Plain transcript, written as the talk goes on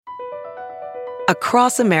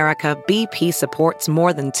Across America, BP supports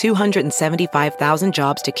more than 275,000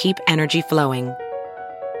 jobs to keep energy flowing.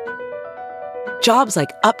 Jobs like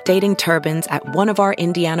updating turbines at one of our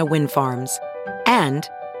Indiana wind farms and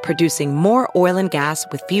producing more oil and gas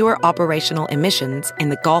with fewer operational emissions in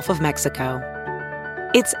the Gulf of Mexico.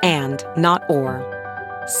 It's and, not or.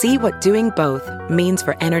 See what doing both means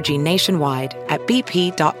for energy nationwide at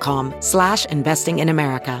bp.com/investing in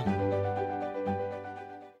America.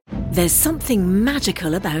 There's something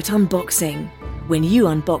magical about unboxing. When you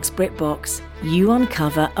unbox BritBox, you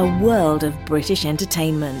uncover a world of British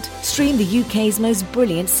entertainment. Stream the UK's most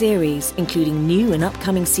brilliant series, including new and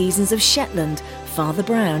upcoming seasons of Shetland, Father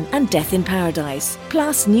Brown and Death in Paradise.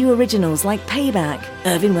 Plus new originals like Payback,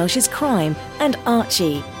 Irving Welsh's Crime and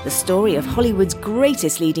Archie, the story of Hollywood's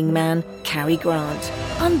greatest leading man, Cary Grant.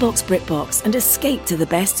 Unbox BritBox and escape to the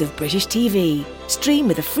best of British TV. Stream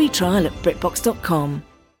with a free trial at BritBox.com.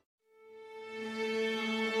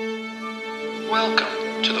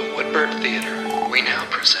 Welcome to the Woodbird Theater. We now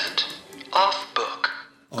present Off Book.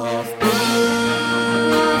 Off Book,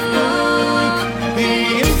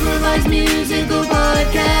 the improvised musical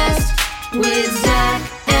podcast with Zach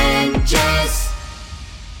and Jess.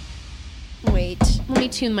 Wait, let me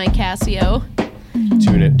tune my Casio.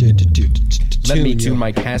 Tune it. Let me tune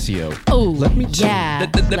my Casio. Oh, let me tune. Yeah.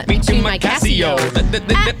 Let me tune my Casio.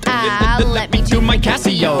 Let me tune my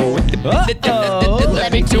Casio.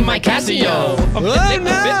 Let me tune my Casio. Oh no!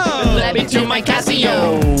 Let me tune my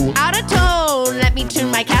Casio. Out of tone. Let me tune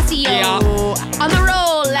my Casio. On the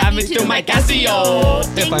roll. Let me tune my Casio.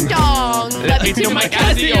 Ding dong. Let me tune my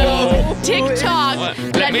Casio. Tick tock.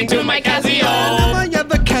 Let me tune my Casio. I have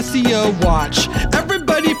a Casio watch.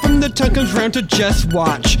 Everybody from the town comes round to just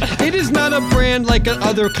watch. It is not a brand like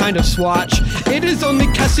another kind of swatch. It is only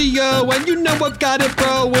Casio, and you know I've got it,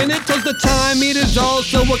 bro. When it tells the time, it is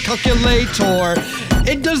also a calculator.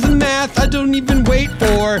 It does the math, I don't even wait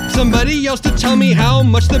for somebody else to tell me how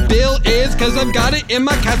much the bill is, cause I've got it in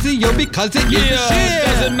my Casio because it is the shit.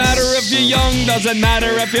 Doesn't matter if you're young, doesn't matter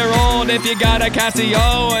if you're old. If you got a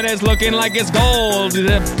Casio and it's looking like it's gold,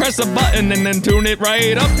 press a button and then tune it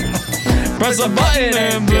right up. Press a button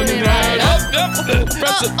and tune it right up.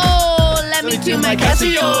 Press it. Let me tune my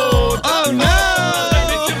Casio. Oh no! Let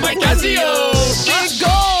me tune my Casio. It's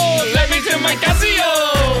gold. Let me tune my Casio.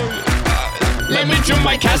 Let me tune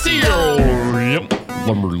my Casio. Yep.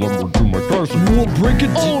 Lumber to my Casio. We'll break it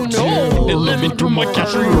Oh no! Let me tune my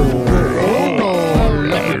Casio. Oh no!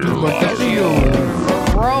 Let me do my Casio.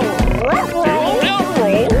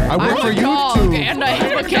 I work for YouTube. And I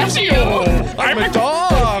have a Casio. I'm a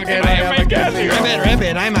dog and I have a Casio.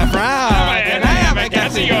 Ribbit, I'm a frog And I have a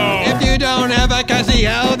Casio. If you don't have a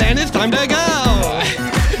Casio, then it's time to go.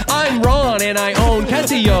 I'm Ron and I own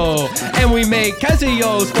Casio, and we make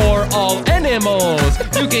Casios for all animals.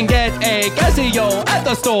 You can get a Casio at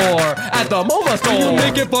the store, at the MoMA store. You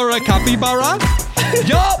make it for a capybara?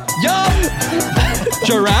 Yup.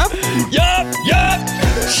 Giraffe? Yup.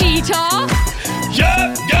 Cheetah.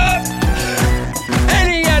 Yup.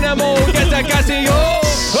 Any animal gets a Casio.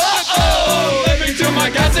 Uh-oh, let me tune my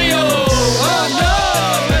Casio. Oh no,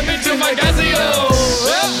 let me tune my Casio.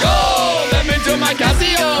 Go, let me tune my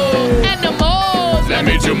Casio. Animals. Let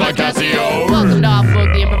me tune my Casio. Welcome to Off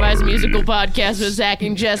Book, the improvised musical podcast with Zach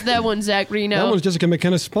and Jess. That one's Zach Reno. That one's Jessica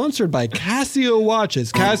McKenna, sponsored by Casio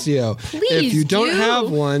watches. Casio. Please if you don't do. have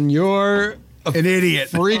one, you're An idiot.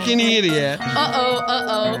 freaking idiot.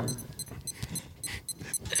 Uh-oh.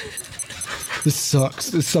 This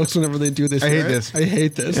sucks. This sucks whenever they do this. I hate right? this. I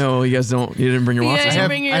hate this. Oh, well, you guys don't. You didn't bring your watches. Yeah. I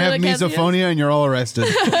Bring your have little Casio. misophonia and you're all arrested.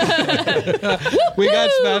 We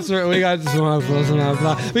got Spencer. We got Scott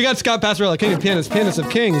Passarella, King of Pianists, Pianist of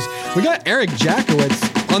Kings. We got Eric Jackowitz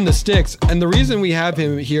on the sticks, and the reason we have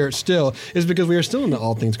him here still is because we are still in the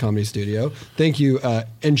All Things Comedy Studio. Thank you,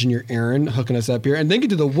 Engineer Aaron, hooking us up here, and thank you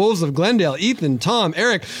to the Wolves of Glendale, Ethan, Tom,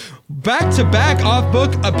 Eric, back-to-back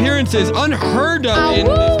off-book appearances, unheard of in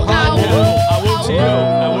this podcast. I will to you.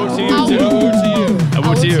 I will to you too. I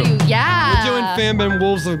will to you. Yeah. We're doing Famband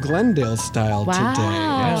Wolves of Glendale style today.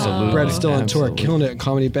 Absolutely. Brett is still on tour, Absolutely. killing it at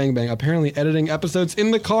Comedy Bang Bang, apparently editing episodes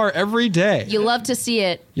in the car every day. You love to see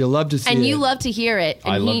it. You'll love to see And it. you love to hear it.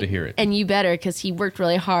 And I love to hear it. And you better, because he worked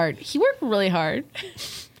really hard. He worked really hard.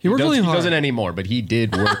 He worked really He hard. doesn't anymore, but he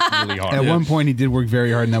did work really hard. At one point, he did work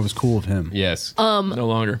very hard, and that was cool of him. Yes. No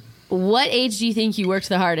longer. What age do you think you worked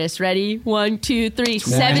the hardest? Ready? 1, 2, 3.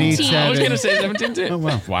 17. 27. I was gonna say 17 too. Oh,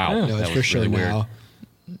 wow. Wow. No, That it's was for sure really now.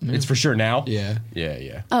 weird. It's for sure now? Yeah.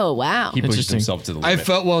 Yeah. Oh, wow. He pushed Interesting. himself to the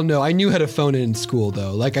limit. I knew how to phone it in school,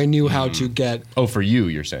 though. Like, I knew how to get... Oh, for you,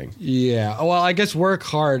 you're saying? Yeah. Oh, well, I guess work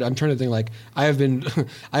hard. I'm trying to think, like, I have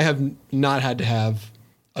not had to have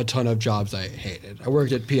a ton of jobs I hated. I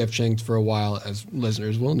worked at P.F. Chang's for a while, as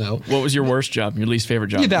listeners will know. What was your worst job? Your least favorite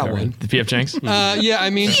job? Yeah, that ever? one. The P.F. Chang's? Yeah, I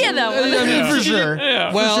mean... Yeah, that one. I mean, For sure.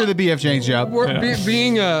 Yeah. Well, For sure the BF Chang's job.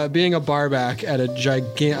 being a bar back at a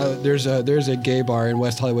there's a gay bar in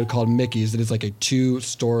West Hollywood called Mickey's that is like a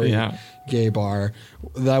 2-story gay bar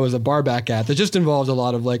that I was a bar back at that just involved a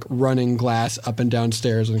lot of like running glass up and down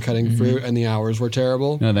stairs and cutting fruit, and the hours were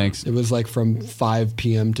terrible. No, thanks. It was like from 5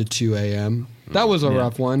 p.m. to 2 a.m. That was a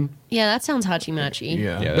rough one. Yeah, that sounds hachi-machi.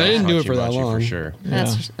 Yeah, But I didn't do it for that hachi-machi long. For sure.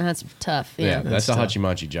 That's tough. Yeah, Yeah. that's a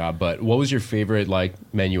hachi-machi job. But what was your favorite like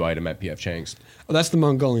menu item at P.F. Chang's? Oh, that's the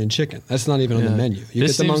Mongolian chicken. That's not even on the menu. You This get the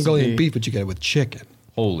seems to Mongolian be- beef, but you get it with chicken.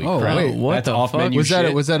 Holy Oh, crap! wait, what That's the off fuck? menu Was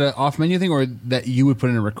shit. that an off menu thing, or that you would put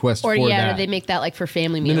in a request Or for yeah, that? they make that like for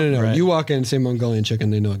family meal. No. Right. You walk in and say Mongolian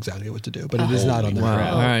chicken, they know exactly what to do. But it is not on the Wow.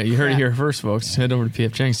 menu. All right, you heard it here first, folks. Head over to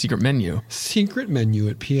P.F. Chang's secret menu. Secret menu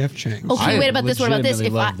at P.F. Chang's. Okay, I wait about this. What about this?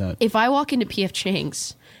 legitimately love that. If I walk into P.F.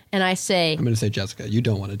 Chang's and I say, I'm going to say, Jessica, you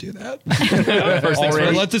don't want to do that. First things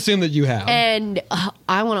first. Let's assume that you have. and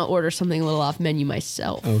I want to order something a little off menu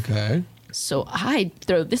myself, Okay. so I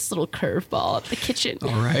throw this little curveball at the kitchen. All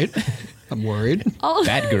right. I'm worried.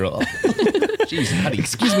 Bad girl. Jeez, honey.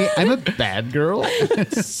 Excuse me, I'm a bad girl.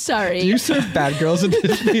 Sorry, Do you serve bad girls at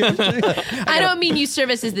this P.F. Chang's? I don't mean you serve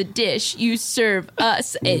us as the dish. You serve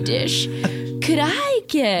us a dish. Could I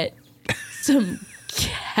get some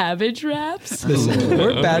cabbage wraps? Listen,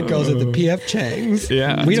 we're bad girls at the P.F. Chang's.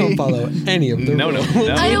 Yeah. We don't follow any of the No. rules. I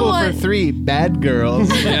don't Table for want. 3 bad girls.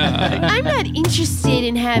 I'm not interested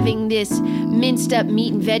in having this minced up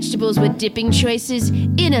meat and vegetables with dipping choices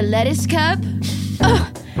in a lettuce cup.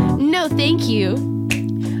 No, thank you.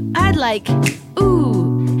 I'd like it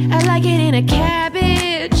in a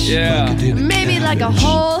cabbage. Yeah. Maybe like a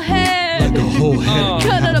whole head. Like a whole head of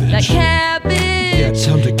Cut up that cabbage. Yeah, it's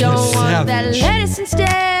time to get Don't want that savage. lettuce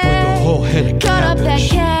instead. With a whole head of Cut up that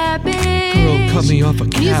cabbage. cabbage. Girl, cut me off a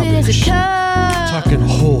Use it as cabbage. a cup. Talking a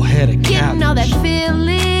whole head of Getting cabbage. all that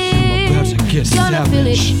filling. I'm about to get Gonna fill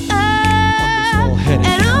it savage. up. whole head of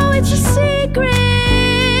And oh, it's a secret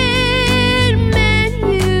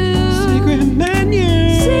menu. Secret menu.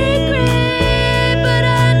 Secret, but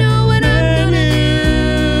I know what I'm gonna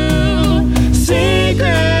do. Secret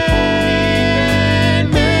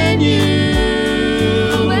menu.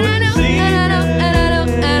 But I know,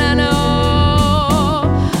 and I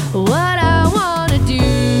know what I wanna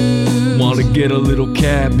do. Wanna get a little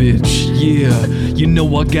cabbage, yeah. You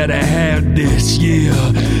know I gotta have this,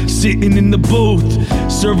 yeah. Sitting in the booth,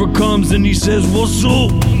 server comes and he says, "What's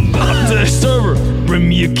up?" I say, "Server, bring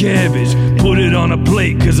me a cabbage. Put it on a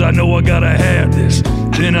plate, cause I know I gotta have this."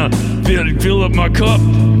 Then I fill up my cup.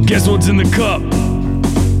 Guess what's in the cup?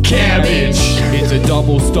 Cabbage. It's a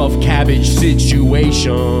double stuffed cabbage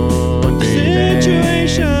situation. Baby.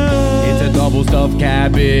 It's a double stuffed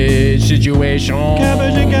cabbage situation.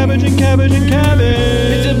 Cabbage and cabbage and cabbage and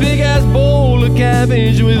cabbage. It's a big ass bowl of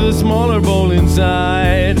cabbage with a smaller bowl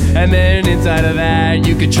inside. And then inside of that,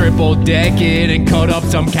 you could triple deck it and cut up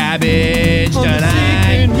some cabbage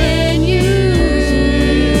tonight. Menu.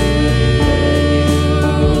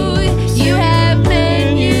 You have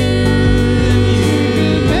menu.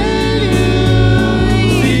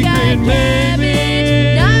 You got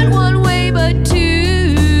cabbage, not one way but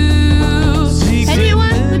two. And you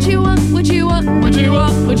want what you want, what you want, what you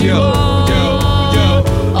want, what you want.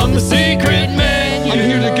 On the secret menu. I'm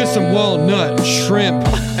here to get some walnut, shrimp,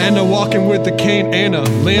 and a walking with the cane and a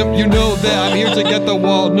limp. You know that I'm here to get the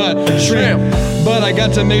walnut, shrimp. But I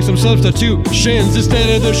got to make some substitutions. Instead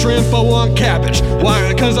of the shrimp, I want cabbage.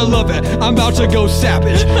 Why? Because I love it. I'm about to go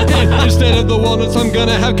savage. And instead of the walnuts, I'm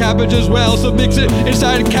gonna have cabbage as well. So mix it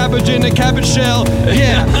inside a cabbage in a cabbage shell.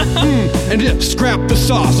 Yeah. And yeah, scrap the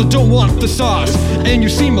sauce. I don't want the sauce. And you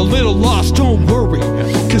seem a little lost. Don't worry,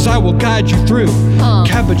 because I will guide you through.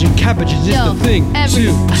 Cabbage and cabbages is Yo, the thing to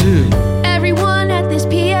do. Everyone at this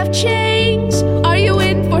PF Chang's, are you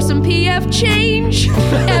in for some PF change?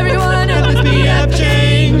 Everyone at this PF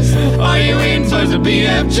Chang's, are you in for some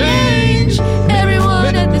PF change?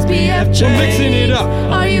 Everyone at this PF Chang's, We're mixing it up.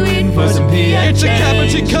 are you in for some PF It's a change?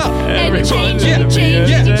 cabbage and cup. And the change, Yeah, and the change,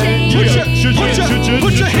 yeah. and the change.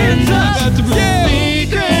 Put your hands up. Yeah.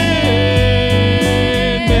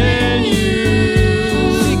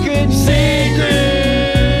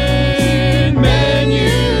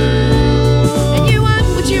 And you want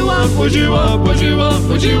what you want, what you want, what you want,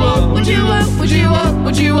 what you want, what you want, what you want,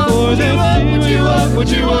 what you want, what you want, what you want, What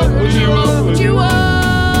you want? What you want? What you want?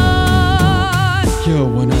 Yo,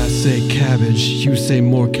 when I say cabbage, you say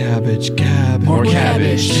more cabbage. Cabbage. More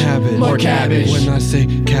cabbage. Cabbage. More cabbage. When I say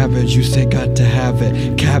cabbage, you say got to have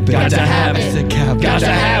it. Cabbage. Got to have I it. say cabbage. Got to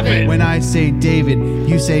have it. When I say David,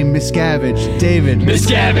 you say Miscavige. David.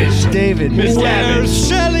 Miscavige. David. Miscavige. Where's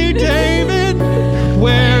Shelly David?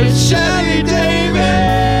 Where's Shelly David?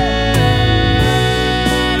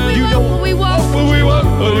 You know what we want. What we want?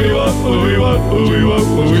 What we want? What we want? What we want?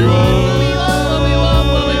 What we want?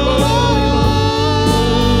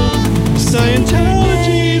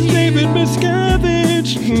 Scientology's David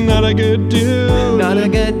Miscavige. Not a good dude. Not a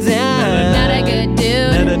good time. Not a good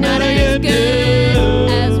dude. Not as good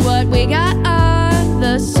as what we got on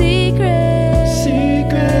the secret.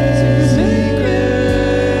 Secret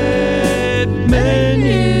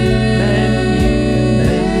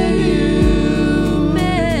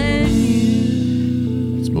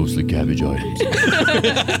It's mostly cabbage items.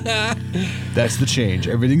 That's the change.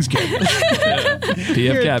 Everything's cabbage.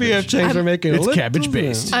 PF cabbage. PF Chang's are making It's a cabbage little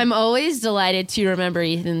based. I'm always delighted to remember,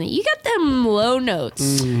 Ethan, that you got them low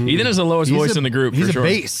notes. Ethan is the lowest voice in the group. He's for a sure.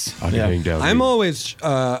 bass. I'm always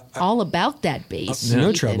All about that bass. no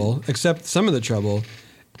Ethan. trouble, except some of the trouble.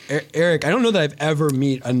 Eric, I don't know that I've ever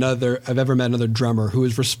met another drummer who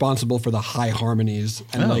is responsible for the high harmonies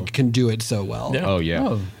and like can do it so well. Yeah. Oh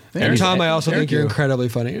yeah. And Tom, I also Thank think you're you. incredibly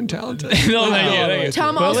funny and talented. No, thank you.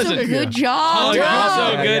 Tom, But also listen, good job. Oh, you're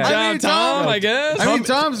also Tom. good I job, mean, Tom, Tom- I guess. I mean,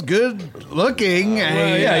 Tom's good looking.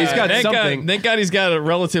 Well, yeah, he's got thank something. God, thank God he's got a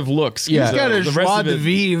relative looks. Yeah. He's got a the rest joie of de it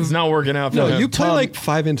vivre. is not working out for No, him. you play Tom- like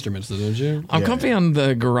 5 instruments, though, don't you? I'm comfy on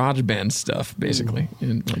the garage band stuff, basically.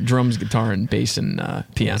 And like drums, guitar, and bass and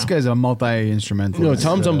piano. This guy's a multi-instrumentalist. No,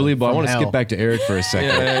 Tom's unbelievable. I from want to hell. skip back to Eric for a second.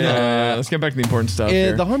 Yeah. Let's get back to the important stuff Yeah,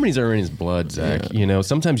 here. the harmonies are in his blood, Zach. You know,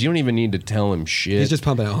 sometimes you don't even need to tell him shit. He's just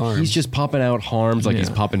pumping out harms. He's just popping out harms like he's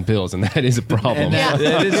Yeah. popping pills, and that is a problem. And that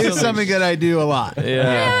Yeah. is something that I do a lot.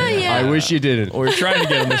 yeah. Yeah. I wish you didn't. We're trying to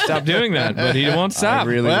get him to stop doing that, but he won't stop. I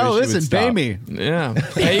really Well, wish you would listen, pay stop. me. Yeah.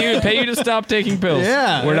 Pay you to stop taking pills.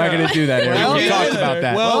 Yeah. We're not going to do that, Eric. Well, we yeah. talked about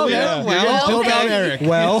that. Well, yeah. yeah. You're gonna pill down Eric.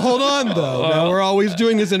 Well, hold on though. Now we're always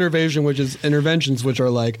doing this interventions, which are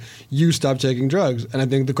like you stop taking drugs. And I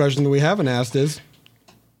think the question that we haven't asked is,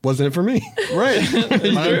 wasn't it for me? Right. Why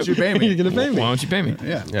don't you pay me? You're gonna pay me. Why don't you pay me?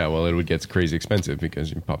 Yeah. Yeah, well, it would get crazy expensive because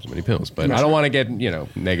you pop so many pills. But I don't want to get,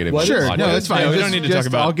 negative. on the Sure. podcast. No, that's fine. Yeah, we Just- don't need to just- talk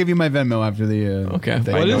about- I'll give you my Venmo after the. Okay.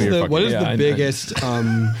 thing. What know is you're the fucking- what is yeah, the I- biggest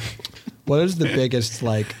what is the biggest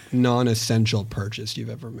like non-essential purchase you've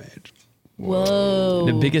ever made? Whoa.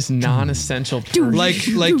 The biggest non-essential purchase.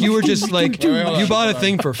 Like you were just like you bought a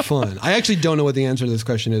thing for fun. I actually don't know what the answer to this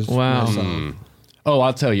question is. Wow. myself. Oh,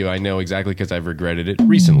 I'll tell you. I know exactly because I've regretted it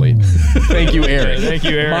recently. Thank you, Eric. Thank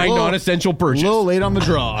you, Eric. My Well, non-essential A purchase. little late on the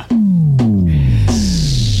draw.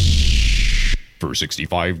 For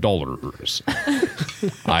 $65.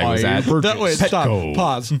 I was at Wait, stop. Petco.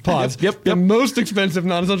 Pause. Yep. The most expensive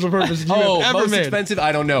non-essential purchase you Oh, have ever most made. expensive?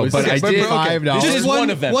 I don't know, but Okay, I but did. $5. This is one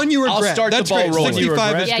of them. One you regret. I'll start That's the ball great. rolling.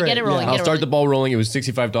 65 is Yeah, great. get it rolling. I'll Get it start the rolling. ball rolling. It was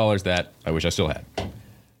 $65 that I wish I still had.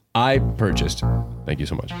 I purchased. Thank you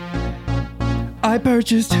so much. I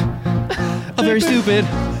purchased a very stupid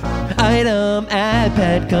item at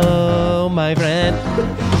Petco, my friend.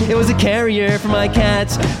 It was a carrier for my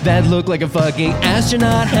cats that looked like a fucking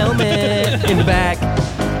astronaut helmet in the back.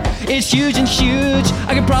 It's huge and huge.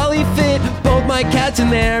 I could probably fit both my cats in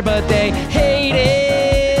there, but they hate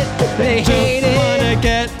it. They hate it. Wanna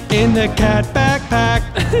get in the cat backpack.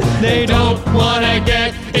 They don't wanna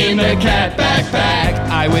get in the cat backpack.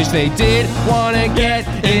 I wish they did wanna get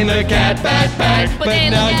in the cat backpack. But they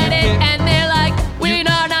now look you at it can't- and they're like, we're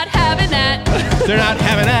not having that. They're not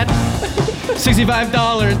having that.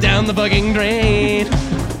 $65 down the fucking drain.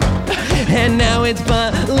 And now it's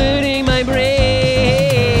polluting my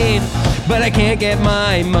brain. But I can't get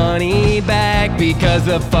my money back because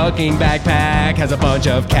the fucking backpack has a bunch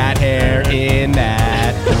of cat hair in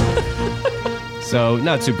that. So,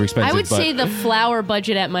 not super expensive, I would but say the flower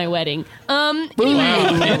budget at my wedding.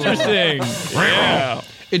 Anyway. Interesting. Yeah.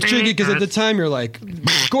 It's tricky because at the time you're like,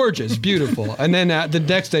 gorgeous, beautiful, and then the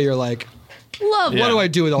next day you're like, Love what do I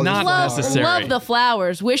do with all Not these Love, flowers? necessary. love the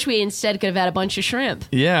flowers. Wish we instead could have had a bunch of shrimp.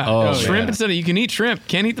 Yeah. Oh, shrimp yeah. instead of you can eat shrimp.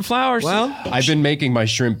 Can't eat the flowers. Well, I've been making my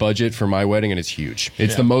shrimp budget for my wedding, and it's huge.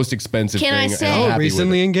 It's the most expensive Can I thing. say- and I'm Oh, happy with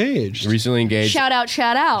recently it. engaged. Recently engaged. Shout out,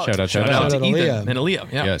 shout out. Shout out, Shout out to out to Ethan Aaliyah. and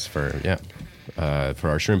Aaliyah. Yeah. Yes, for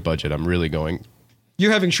our shrimp budget, I'm really going.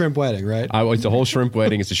 You're having shrimp wedding, right? It's a whole shrimp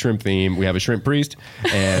wedding. It's a shrimp theme. We have a shrimp priest,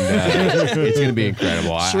 and it's going to be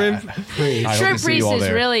incredible. Shrimp priest. I hope Shrimp to see priest you all is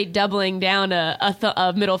there. really doubling down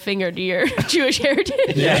a middle finger to your Jewish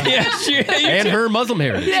heritage. And her Muslim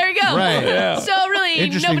heritage. There you go. Right. Yeah. So really,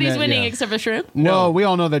 Interesting nobody's that, winning yeah. except for shrimp. Well, we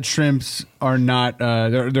all know that shrimps are not.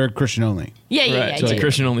 They're Christian only. Yeah, yeah, Right. yeah. So it's yeah. a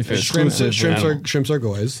Christian only fish. Shrimps are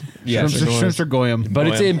goys. Yeah, Shrimps are goyim. But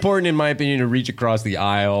it's important, in my opinion, to reach across the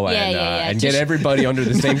aisle and Just- get everybody under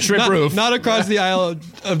the same shrimp roof. Not across the aisle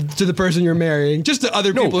to the person you're marrying, just to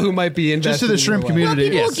other people who might be invested. Just to the in shrimp your wedding. Well,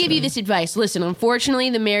 community. people will give you this advice. Listen, unfortunately,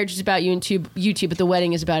 the marriage is about you but the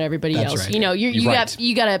wedding is about everybody That's else. right. You know, you Right. got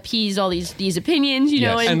to appease all these opinions. You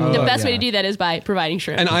know, Yes. and And- the Oh, best way yeah. to do that is by providing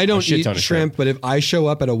shrimp. And I don't shit eat ton of shrimp, shrimp. but if I show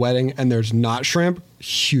up at a wedding and there's not shrimp,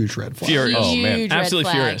 huge red flag. Furious. Oh, man. Huge Absolutely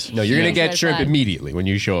red flag. furious. No, you're going Huge to get red shrimp flag. immediately when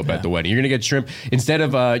you show up at the wedding. You're going to get shrimp. Instead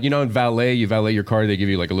of, in valet, you valet your car, they give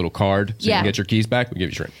you like a little card so you Yeah. can get your keys back. We give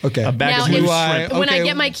you shrimp. Okay. A bag Now, of if- loose I- shrimp. When I Okay,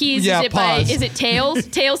 get my keys, yeah, pause. is it tails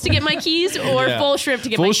to get my keys, or Yeah. full shrimp to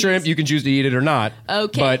get my Full keys? shrimp, you can choose to eat it or not.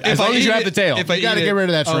 Okay. But as long as you have the tail. If I You gotta eat get it- rid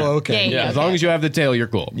of that shrimp. Oh, okay. Yeah, As long as you have the tail, you're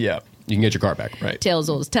cool. Yeah. You can get your car back. Right. Tails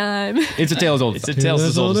old as time. It's a tail as old as It's a time. tails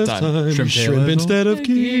as old as time. Shrimp tail Shrimp is instead of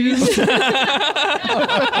keys.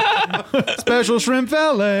 Special shrimp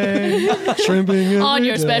valet. Shrimping On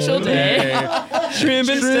your special day. Shrimp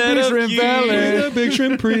instead of shrimp keys. valet. The big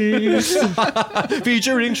shrimp priest.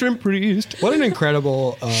 Featuring Shrimp Priest. What an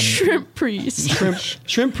incredible Shrimp priest.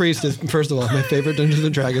 shrimp priest is, first of all, my favorite Dungeons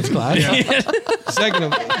and Dragons class.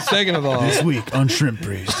 Second of all, This week on Shrimp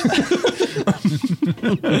Priest.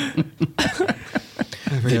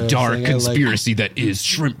 The dark conspiracy that is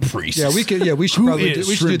Shrimp Priest. Yeah, we could. Yeah, we should Who probably. is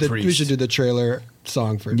We should do Shrimp the. Priest? We should do the trailer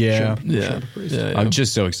song for. Yeah. Shrimp, Yeah. Shrimp Priest. Yeah. I'm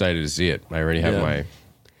just so excited to see it. I already have Yeah. my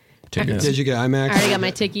tickets. Did you get IMAX? I already got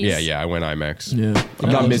my tickies. Yeah, I went IMAX. Yeah. I'm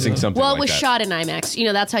not missing something Well, it like was that. shot in IMAX. You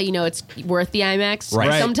know, that's how you know it's worth the IMAX.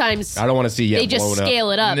 Right. Sometimes I don't want to see they yet just blown up.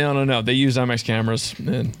 scale it up, No. They use IMAX cameras.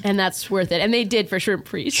 and that's worth it. And they did for Shrimp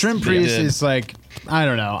Priest. Shrimp Priest did. is like, I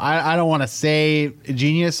don't know. I don't want to say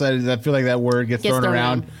genius. I feel like that word gets thrown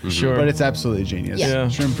around. Sure. But it's absolutely genius. Yeah.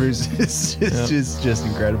 Shrimp Priest is just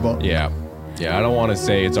incredible. Yeah. Yeah, I don't want to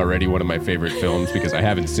say it's already one of my favorite films because I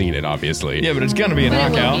haven't seen it, obviously. Yeah, but it's gonna be a But it will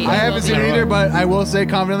knockout. be. I haven't seen it either, but I will say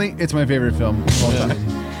confidently, it's my favorite film of all time.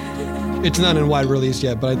 It's not in wide release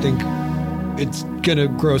yet, but I think it's gonna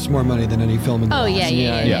gross more money than any film in the Oh last.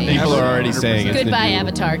 yeah. People are already saying it's Goodbye, the new,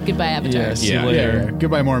 Avatar. Goodbye, Avatar. Yeah, see Yeah. you later.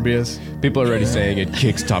 Goodbye, Morbius. People are already saying it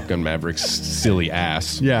kicks Top Gun Maverick's silly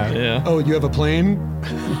ass. Yeah. Yeah. Oh, you have a plane?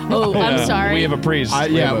 Oh, I'm Yeah. sorry. We have a priest.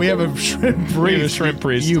 We have a shrimp priest. We have a shrimp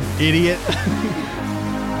priest. You idiot.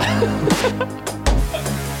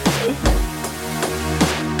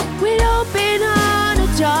 We'd open on a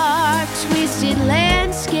dark, twisted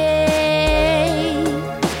landscape.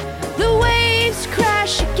 The waves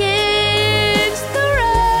crash against the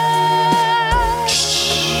rock.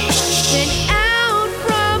 Then out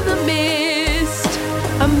from the mist,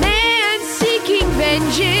 a man seeking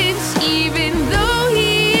vengeance, even though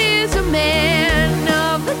he is a man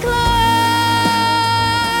of the cloth.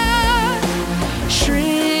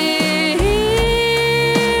 Shrimp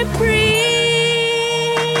priest.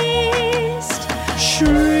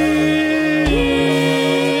 Shrimp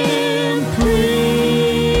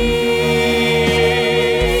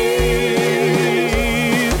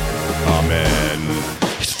priest. Amen.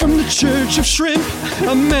 He's from the Church of Shrimp,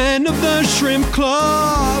 a man of the Shrimp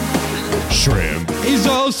Club. Shrimp. He's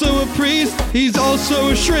also a priest, he's also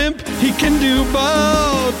a shrimp, he can do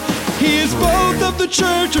both. He is both of the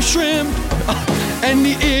Church of Shrimp, and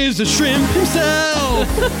he is a shrimp himself.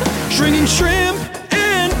 Stringing shrimp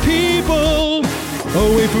and people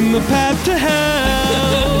away from the path to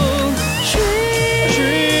hell. Shrimp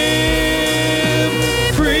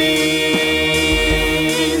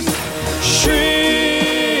priest.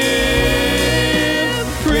 Shrimp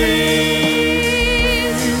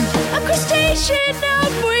priest. A crustacean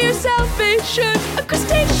out for your salvation. A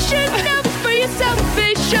crustacean out for your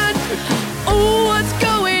salvation. Oh, what's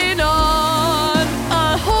going on?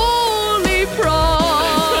 A holy prawn.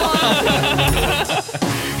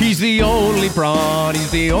 He's the only prawn.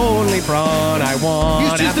 He's the only prawn I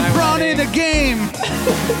want. He's just a prawn in a game.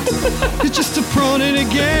 It's just a prawn in a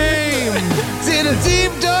game. It's in a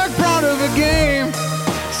deep, dark prawn of a game.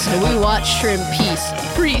 So we watched Shrimp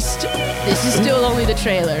Priest. This is still only the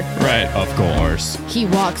trailer. Right. Of course. He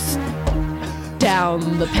walks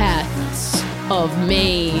down the paths of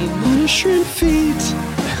Maine. On his shrimp feet.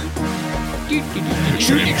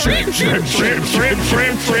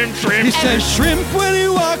 He says shrimp when he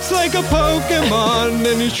walks like a Pokemon,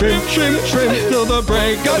 and he shrimp till the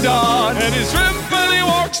break of dawn. And he shrimp when he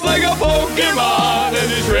walks like a Pokemon. And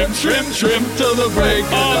he shrimp Till the break of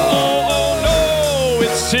dawn. Oh no,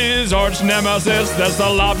 it's his arch nemesis. That's the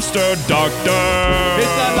lobster doctor.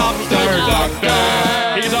 It's the lobster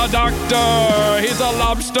doctor. He's a doctor. He's a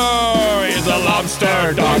lobster. He's a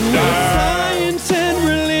lobster doctor. Science and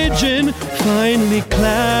religion finally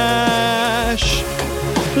clash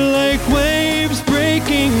like waves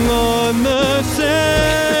breaking on the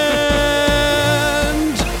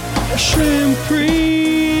sand. Shrimp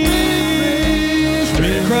priest,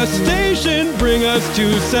 crustacean, bring us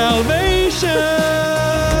to salvation.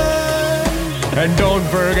 And don't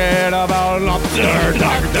forget about Lobster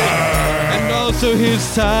Doctor. And also his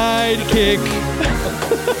sidekick,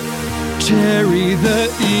 Terry the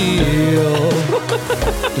eel.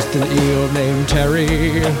 Just an eel named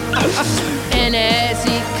Terry. And as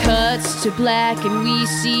it cuts to black and we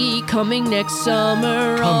see coming next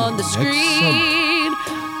summer on the screen,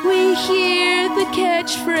 we hear the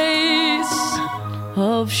catchphrase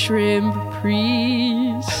of Shrimp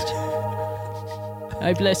Priest.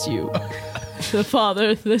 I bless you, the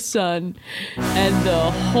Father, the Son, and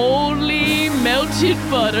the holy melted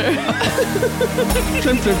butter.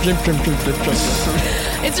 Shrimp.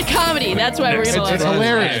 It's a comedy. That's why we're gonna love It's it.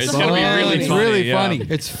 hilarious. It's gonna be really funny, really yeah. funny.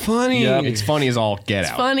 It's funny. Yeah, it's funny as all get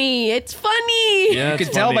out. Funny. It's funny. Yeah, You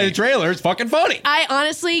can tell by the trailer, it's fucking funny. I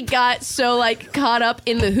honestly got so caught up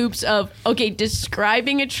in the hoops of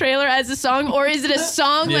describing a trailer as a song, or is it a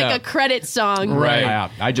song Yeah. like a credit song? Right.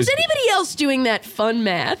 I just Is anybody else doing that fun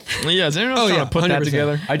math? Yeah, is anyone else trying to put that 100%.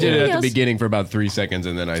 together? I did it at Yes. the beginning for about 3 seconds,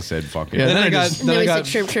 and then I said, "Fuck it." Yeah, Then I got And then we said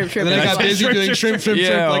shrimp. then I got busy doing shrimp.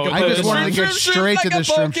 Yeah, Like a I just wanted to Shrimp, get shrimp, straight to like the a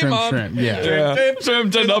shrimp. Pokemon. Yeah.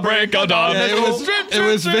 Shrimp to the break of dawn. Yeah, it was.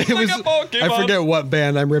 Shrimp like a Pokemon. I forget what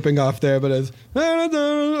band I'm ripping off there, but it's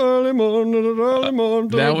early morning.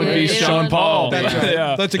 That would be Sean Paul. That's right.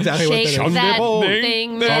 Yeah. That's exactly what Shake that is. that Ding, thing.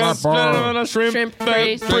 ding, there. shrimp, Shrimp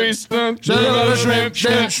priest, priest. shrimp, If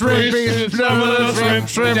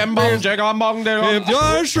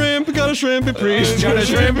you're a shrimp, you got a shrimpy priest. Got a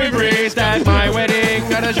shrimpy priest at my wedding.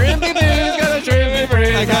 Got a shrimpy priest. Got a shrimpy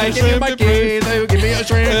priest. I got a give you my shrimpy keys. You give me a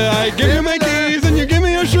shrimp. I give you my keys and you give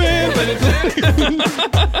me a shrimp.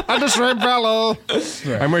 I'm the shrimp fellow.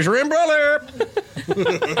 I'm a shrimp brother.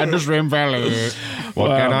 I'm the shrimp fellow. What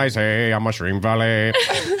can I say? I'm a shrimp valley.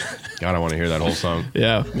 God, I want to hear that whole song.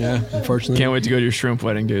 Yeah. Yeah, unfortunately. Can't wait to go to your shrimp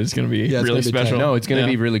wedding, dude. It's going to be Yeah, it's really gonna be special. tight. No, it's going to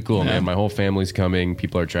Yeah. be really cool, Yeah. man. My whole family's coming.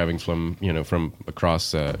 People are traveling from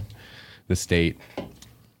across the state,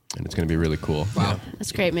 and it's going to be really cool. Wow.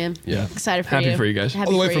 That's great, man. Yeah. Excited for you. Happy for you guys. Happy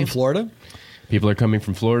All the way for from you. Florida? People are coming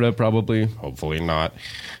from Florida, probably. Hopefully not.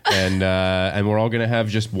 And we're all going to have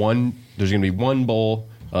just one. There's going to be one bowl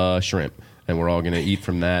shrimp, and we're all going to eat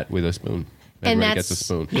from that with a spoon. And Everybody that's gets a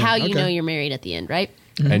spoon. how you okay. know you're married at the end, right?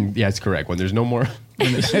 And yeah, it's correct. When there's no more,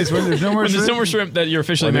 When there's no more When there's no shrimp. more shrimp, that you're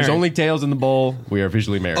officially when there's married. only tails in the bowl, we are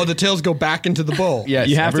officially married. Oh, the tails go back into the bowl. yes,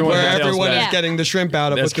 You have to everyone- wear Where tails everyone back. is Yeah. getting the shrimp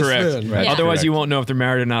out of That's with correct. the spoon. Right. Yeah. Otherwise, Correct. you won't know if they're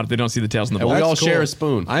married or not if they don't see the tails in the And bowl. we all That's share cool. a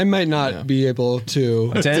spoon. I might not be able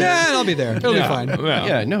to. Attend? Yeah, I'll be there. It'll be fine. Yeah.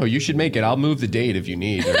 Yeah, no, you should make it. I'll move the date if you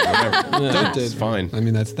need or whatever. Don't It's fine. I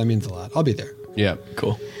mean, that means a lot. I'll be there. Yeah,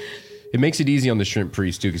 Cool. it makes it easy on the shrimp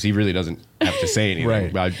priest too, because he really doesn't have to say anything. Right.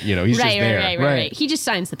 About, he's just there. Right. He just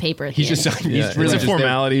signs the paper. At He's the just end. he's Yeah. really It's a just there.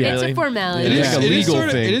 formality, It's really. a formality. It is It's- a legal sort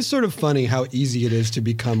of, thing. It is sort of funny how easy it is to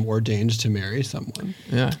become ordained to marry someone.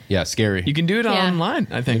 Yeah. Yeah, scary. You can do it Yeah. online,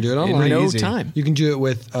 I think. You can do it In online. no Easy. time. You can do it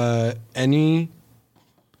with any.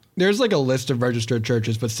 There's like a list of registered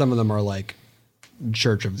churches, but some of them are like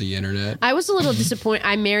church of the internet. I was a little disappointed.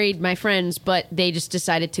 I married my friends, but they just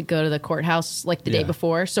decided to go to the courthouse like the day Yeah.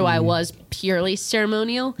 before. So I was purely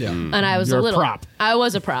ceremonial. Yeah. And I was You're a a little prop. I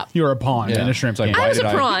was a prop. You're a pawn Yeah. in a shrimp. It's like, game. why I was did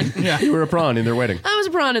a prawn. You were a prawn in their wedding. I was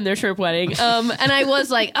a prawn in their shrimp wedding. And I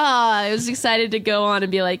was like, I was excited to go on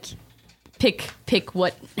and be like, pick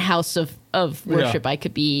what house of worship I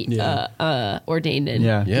could be Yeah. ordained in.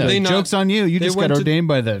 Yeah. Yeah. Like, They not- joke's on you. You they just got went to- ordained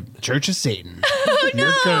by the Church of Satan. Oh,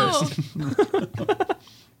 no.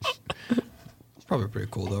 It's probably pretty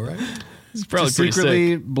cool though, right? It's probably To pretty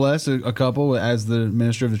secretly sick. bless a couple as the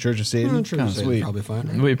minister of the Church of Satan. I'm sure Kind of it's sweet. probably fine.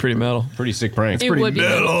 It'd be pretty metal. Pretty sick prank. It would be.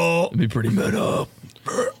 It'd be pretty metal.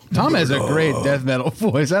 Tom has a great death metal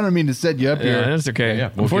voice. I don't mean to set you up Yeah, here. that's okay. Yeah,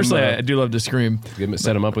 we'll Unfortunately, give him a- I do love to scream.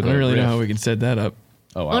 Set him up with I a don't really know riff. how we can set that up.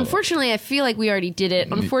 Oh, wow. Unfortunately, I feel like we already did it.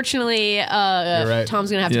 Unfortunately, right. Tom's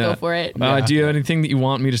going to have to go for it. Do you have anything that you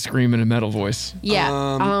want me to scream in a metal voice?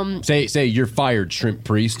 Yeah. Say you're fired, shrimp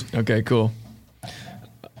priest. Okay, cool.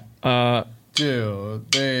 2,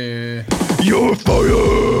 3. You're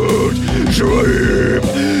fired, Shrimp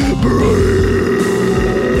Bruce.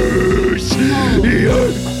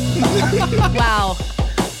 Wow.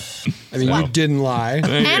 I mean, you didn't lie.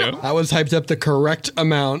 Thank you. That was hyped up the correct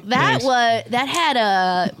amount. That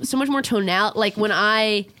had so much more tonality. Like when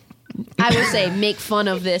I would say make fun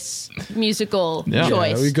of this musical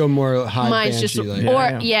choice. Yeah, we go more high. Mine's just like,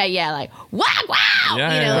 like wow,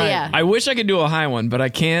 Yeah. I wish I could do a high one, but I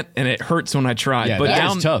can't, and it hurts when I try. Yeah, but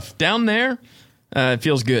that is tough. Down there, it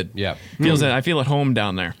feels good. Yeah. I feel at home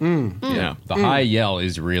down there. Yeah. The high yell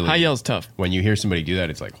is really... High yell's tough. When you hear somebody do that,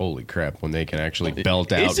 it's like, holy crap, when they can actually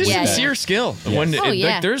belt out. It's just with sincere that. skill. Yes. When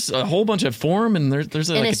yeah. there's a whole bunch of form, and there's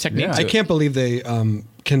a technique to I it. can't believe they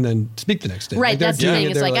can then speak the next day. Right, Like, they're that's the doing thing. it,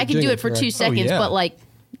 It's they're, like I can doing do it for 2 correct. seconds, yeah. but like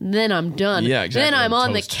then I'm done. Yeah, exactly. Then I'm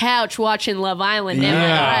on the Toast. couch watching Love Island. Am I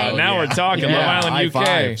Yeah, right? now we're talking Yeah. Love Island High UK.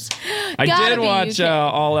 fives. I Gotta did be watch UK.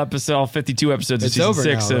 all 52 episodes of It's season over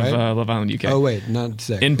 6 now, of right? Love Island UK. Oh wait, not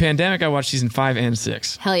sick. In pandemic, I watched season 5 and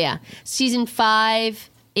 6. Hell yeah. Season 5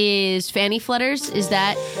 is Fanny Flutters. Is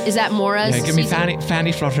that Mora's? Yeah, give me season?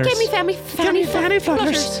 fanny flutters. Give me fanny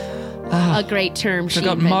flutters. A great term. I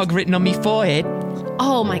got mug written on me forehead.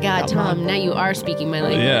 Oh my God, Tom! Now you are speaking my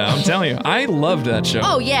language. Yeah, I'm telling you, I loved that show.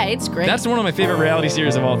 Oh yeah, it's great. That's one of my favorite reality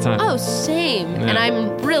series of all time. Oh, same. Yeah. And I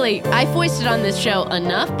foisted on this show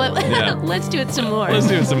enough, but Yeah. let's do it some more. Let's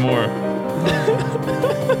do it some more.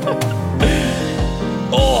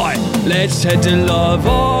 Oi, let's head to Love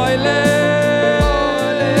Island.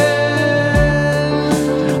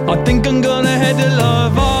 I think I'm gonna head to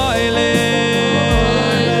Love Island.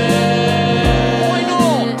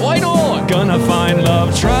 Why not? Gonna find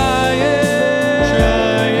love trying.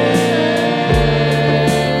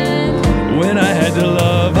 When I head to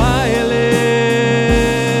Love Island.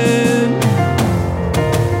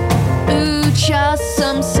 Ooh, just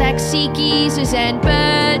some sexy geezers and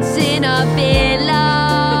birds in a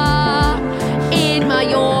villa in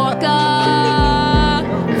Mallorca,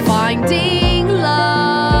 finding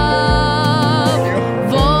love.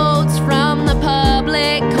 Votes from the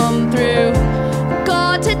public come through.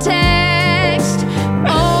 Got to text. Oh,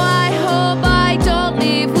 I hope I don't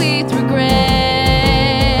leave with regret.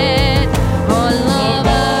 On Love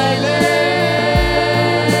Island.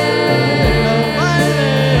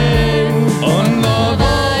 On Love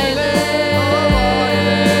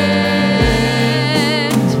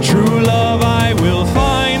Island. True love, I will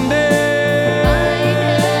find it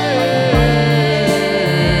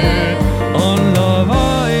on Love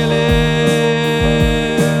Island.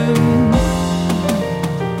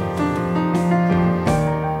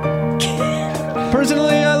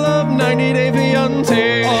 Personally, I love 90 Day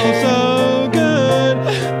Fiancé. Also good.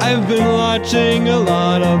 I've been watching a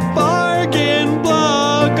lot of Bargain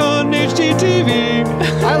Block on HGTV.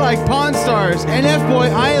 I like Pawn Stars and F-Boy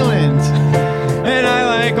Island. And I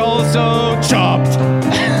like also Chopped.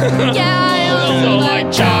 Yeah, I Also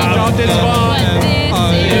like Chopped. Chopped is fun.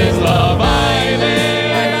 Is Love Island.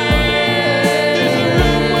 There's a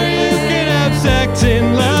room where you can have sex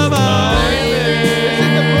in Love Island.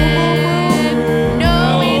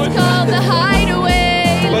 No, it's called The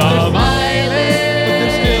Hideaway. Love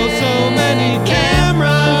There's still so many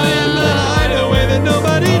cameras in the hideaway that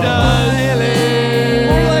nobody does.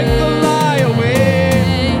 More like the lie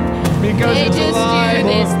away. Because They it's a just lie. do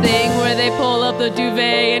this thing where they pull up the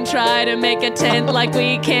duvet and try to make a tent like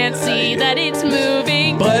we can't see that it's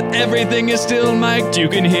moving. But everything is still mic'd. You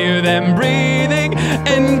can hear them breathing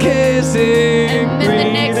and kissing. And then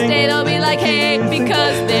the next day they'll be like, hey,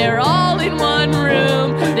 because they're all in one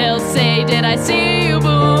room. They'll say, did I see you?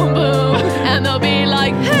 Boom, boom. And they'll be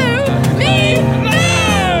like, who? Me?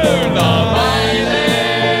 Love Island.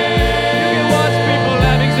 You can watch people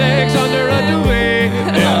having sex under a duvet.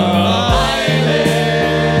 Love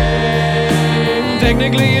Island.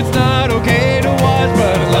 Technically, it's not okay to watch,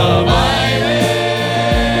 but Love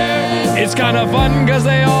Island. It's kind of fun because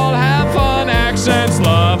they all have fun accents.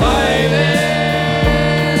 Love Island.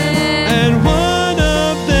 And one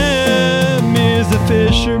of them is a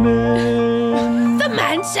fisherman. The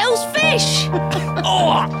man sells fish.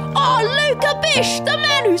 Oh, Luca Bish, the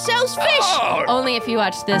man who sells fish. Only if you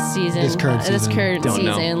watch this season. This current season. Don't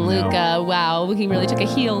know. Luca, wow, he really took a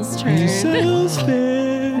heels turn. He sells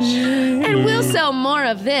fish. And we'll sell more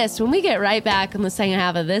of this when we get right back in the second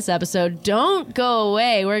half of this episode. Don't go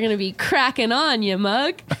away. We're going to be cracking on, you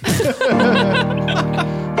mug.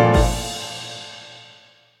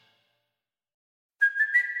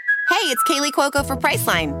 Hey, it's Kaylee Kaley Cuoco for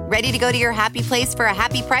Priceline. Ready to go to your happy place for a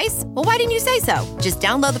happy price? Well, why didn't you say so? Just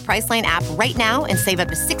download the Priceline app right now and save up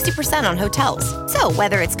to 60% on hotels. So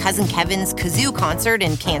whether it's Cousin Kevin's Kazoo Concert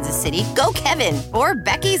in Kansas City, go Kevin, or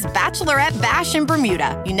Becky's Bachelorette Bash in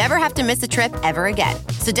Bermuda, you never have to miss a trip ever again.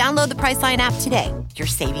 So download the Priceline app today. Your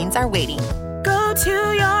savings are waiting. Go to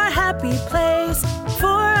your happy place for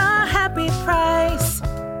a happy price.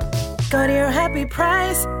 Go to your happy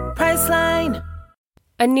price, Priceline.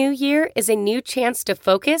 A new year is a new chance to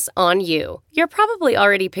focus on you. You're probably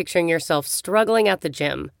already picturing yourself struggling at the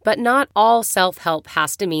gym, but not all self-help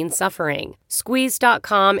has to mean suffering.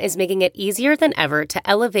 Squeeze.com is making it easier than ever to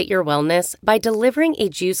elevate your wellness by delivering a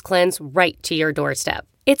juice cleanse right to your doorstep.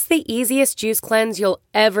 It's the easiest juice cleanse you'll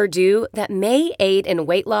ever do that may aid in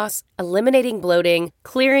weight loss, eliminating bloating,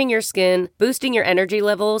 clearing your skin, boosting your energy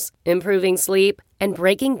levels, improving sleep, and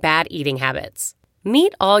breaking bad eating habits.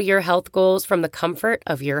 Meet all your health goals from the comfort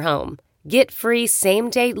of your home. Get free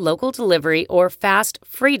same-day local delivery or fast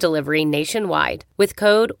free delivery nationwide with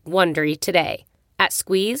code WONDERY today at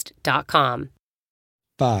squeezed.com.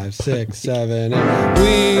 5, 6, 7, 8.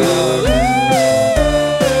 We are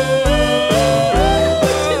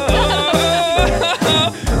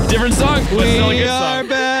different song. But still a good song.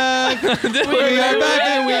 back. We are back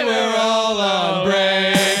and we were all on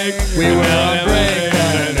break. We were on break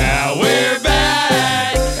and now we're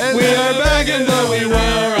back. We are back and though we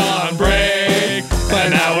were on break, but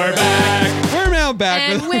now we're back. We're now back.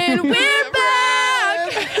 And when we're back,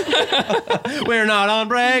 We're not on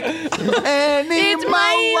break it's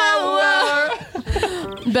my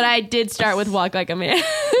But I did start with Walk Like a Man.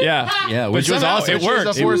 Yeah, which was somehow awesome. It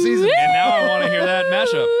worked. The Four Seasons. And now I want to hear that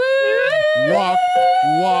mashup. Walk,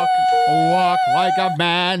 walk, walk like a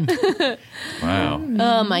man. Wow.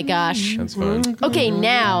 Oh my gosh. That's fun. Okay,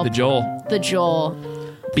 now The Joel.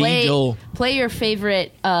 Play your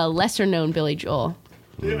favorite lesser known Billy Joel.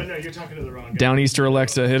 No, you're talking to the wrong guy. Downeaster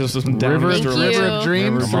Alexa, hit us with some Downeaster Thank Alexa. you. River of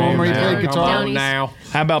Dreams. River of Where you Dreams. play guitar. Downies. Now.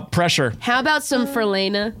 How about Pressure? How about some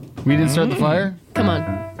Ferlena? We didn't start the fire. Come on.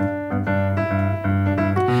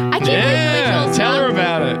 I can't believe Billy Joel's Tell her song.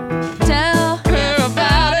 about it. Tell her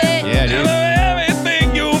about it. Yeah, dude.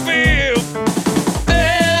 Everything you feel.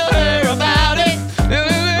 Tell her about it.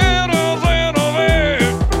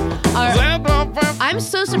 I'm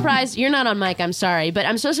so surprised. You're not on mic, I'm sorry. But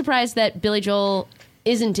I'm so surprised that Billy Joel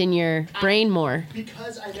isn't in your brain more.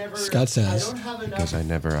 Because I never. Scott says. I don't have enough. Because I don't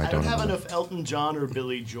have know. enough Elton John or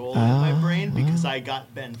Billy Joel in my brain because I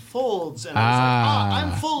got Ben Folds and I was like,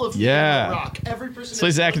 I'm full of Yeah. rock. Every person. Play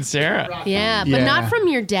Zach and Sarah. Yeah, but Yeah. not from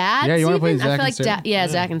your dad. Yeah, you wanna play I Zach feel and like Sarah?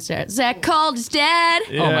 Zach and Sarah. Zach called his dad.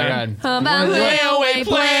 Yeah. Oh my God. About railway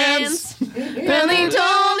plans. Billy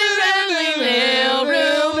told his friendly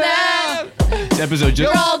mailroom that This episode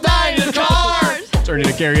you're just all dying in cars. turned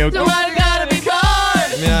into karaoke. So I gotta be cars.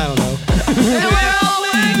 Yeah, I don't know. And we're all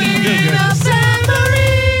working in a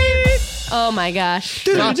submarine. Oh my gosh.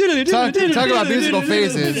 Talk about musical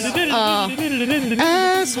phases.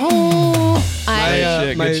 Asshole.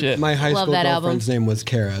 Good shit. My high Love school that girlfriend's name was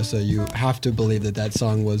Kara, so you have to believe that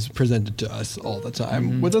song was presented to us all the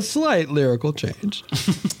time with a slight lyrical change.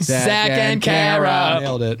 Zach and Kara.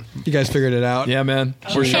 Nailed it. You guys figured it out. Yeah, man.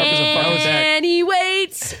 We're sharp as a fucking tack. And he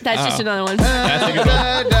waits. That's just another one. That's a good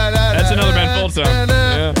one. That's another Ben Folds song.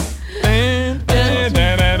 Yeah.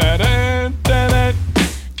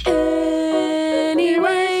 And he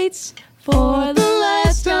waits for the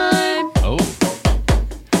last time. Oh.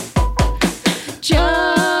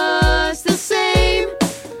 Just the same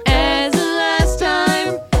as the last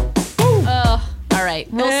time. Oh, all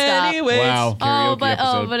right. We'll stop. Wow.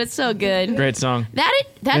 But it's so good. Great song.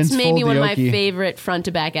 That's Vince maybe one of my Foldioki. favorite front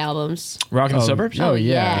to back albums. Rock in the Suburbs? Oh,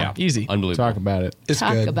 yeah. yeah. Easy. Unbelievable. Talk about it. It's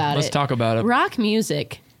Talk good. about Let's it. talk about it. Rock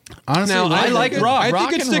music. Honestly, Now, I like rock. I Rock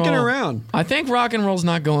think it's and sticking roll. around. I think rock and roll's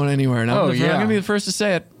not going anywhere. And I'm going to be the first to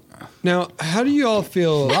say it. Now, how do you all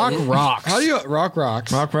feel? Rock rocks. How do you rock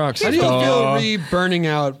rocks? Rock rocks. How do you all feel burning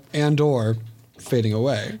out and/or fading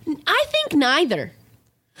away? I think neither.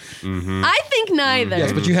 I think neither.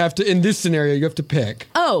 Yes, but you have to. In this scenario, you have to pick.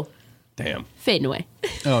 Oh, Damn. fading away.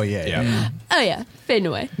 Oh, yeah. Yeah. Oh yeah, fading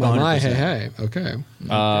away. Well, my hey. Okay.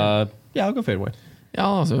 Yeah, I'll go fade away. Yeah,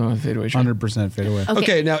 I'll also fade away. Sure. 100% fade away.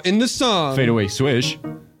 Okay. Now, in the song, Fade away, swish.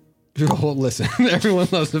 Well, listen, everyone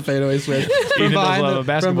loves the fadeaway switch Even those love from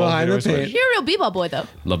basketball behind the fadeaway paint. switch. You're a real b-ball boy, though.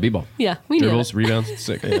 Love b-ball. Yeah, we knew Dribbles, that. rebounds,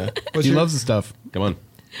 sick. Yeah. He loves the stuff. Come on.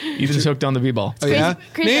 Ethan's hooked on the b-ball. Oh yeah.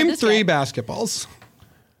 crazy Name about this 3 guy. basketballs.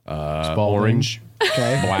 Orange,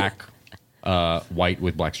 Okay. black, white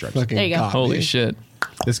with black stripes. Fucking There you go. copy. Holy shit.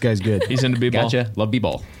 This guy's good. He's into b-ball. Gotcha. Love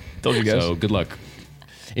b-ball. Told you guys. So good luck.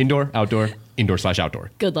 Indoor, outdoor,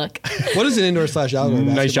 Indoor/outdoor. Good luck. What is an indoor/outdoor?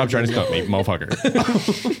 Nice job trying to stump me,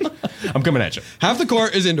 motherfucker. I'm coming at you. Half the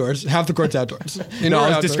court is indoors, half the court's outdoors. No, I was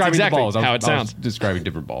outdoors. describing Exactly the balls. how it I sounds. was describing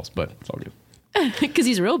different balls, but it's all good. Because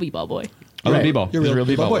he's a real b-ball boy. I love b-ball. You're a real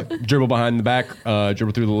b-ball boy. Dribble behind the back,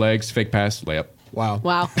 dribble through the legs, fake pass, layup. Wow.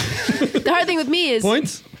 The hard thing with me is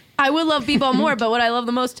Points? I would love b-ball more, but what I love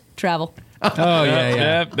the most, travel. Oh,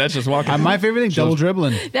 yeah. That's just walking. My favorite thing, double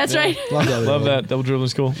dribbling. That's right. Love that. Double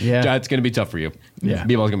dribbling's cool. Yeah. That's going to be tough for you. Yeah.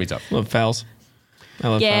 B-ball's going to be tough. Love fouls. I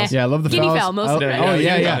love Yeah. fouls. Yeah, I love the Guinea fouls. foul, most of it, right? Oh,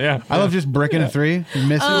 yeah. Yeah. I love just bricking a three,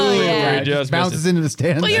 missing Oh, it, yeah. it just Just bounces miss it. into the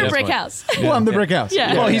stands. Well, you're a That's brick fine. house. Well, I'm the brick house.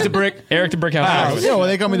 Yeah. Well, he's a brick. Eric the Brick House. Yeah, well,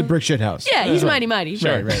 they call me the brick shit house. Yeah, he's mighty. Right.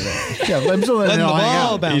 Yeah, I'm still letting Letting it the all hang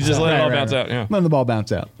ball out. bounce You just out. let it all Right, bounce right. out. Yeah. Letting the ball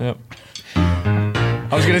bounce out. Yep. I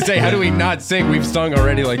was going to say, how do we not sing? We've sung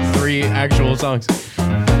already like 3 actual songs.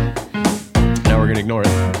 Now we're going to ignore it.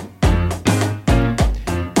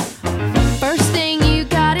 First thing you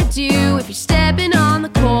gotta do if you're stepping on the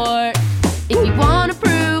court, if you wanna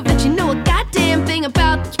prove that you know a goddamn thing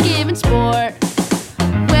about the given sport,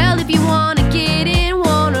 well, if you wanna get in,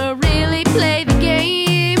 wanna really play the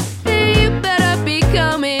game, then you better be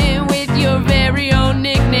coming with your very own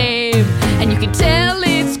nickname. And you can tell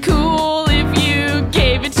it's cool if you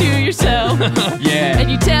gave it to yourself. Yeah. And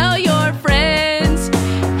you tell your friends,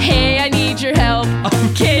 hey, I need your help.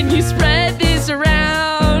 Can you spread this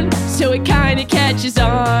around so it kinda catches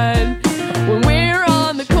on? When we're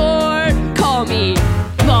on the court, call me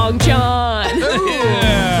Long John.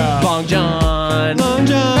 Long John. Long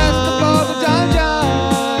John. Pass the ball to John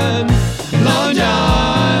John. Long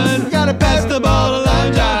John. Gotta pass the ball to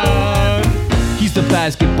Long John. He's the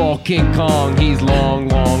basketball King Kong. He's Long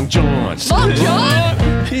John. Long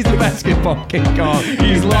John? He's the basketball King Kong.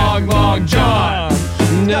 He's Long John.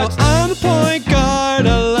 Now I'm the point guard.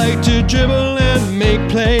 I like to dribble and make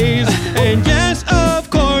plays. And yes, of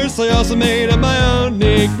course, I also made up my own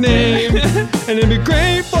nickname. And it'd be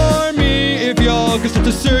great for me if y'all could start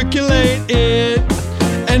to circulate it.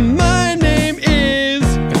 And my name is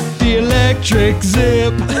the Electric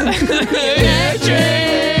Zip.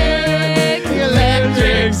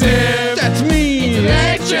 Electric Zip. That's me.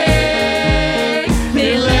 Electric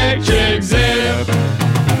Zip.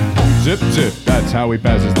 Zip, zip. That's how he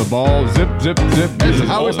passes the ball. Zip, zip, zip. That's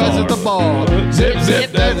how he passes the ball. Zip,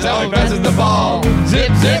 zip. That's how he passes the ball.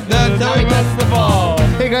 Zip, zip. That's how he passes the ball.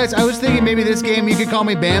 Hey guys, I was thinking maybe this game you could call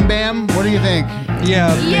me Bam Bam. What do you think?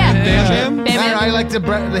 Yeah. Yeah. Bam, Bam I don't know, I like to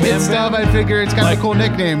the hit stuff. I figure it's kind of a cool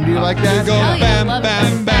nickname. Do you like that? Go Hell yeah, bam, love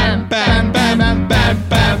bam, it. bam, bam, bam, bam, bam,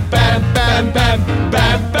 bam, bam, bam, bam, bam, bam,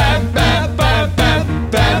 bam, bam, bam,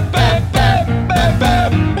 bam, bam, bam,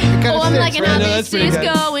 bam. Oh, I'm liking how this is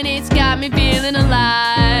going. It's got me feeling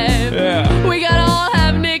alive. Yeah. We gotta all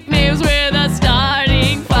have nicknames with a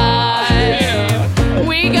starting 5.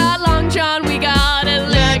 We got Long John. We got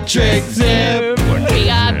Electric Zip. We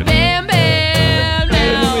got Bam Bam.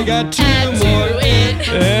 Now We got 2 add to more. it.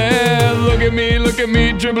 Yeah, look at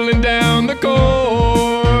me dribbling down the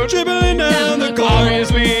court. Dribbling down the court.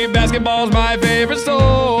 Obviously, basketball's my favorite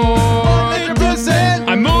sport. 100%.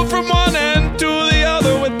 I move from one end to the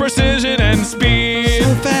other with precision and speed.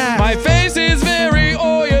 So fast. My face is very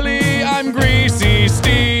oily. I'm Greasy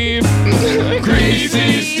Steve.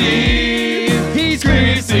 Greasy Steve. He's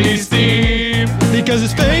Greasy Steve. Because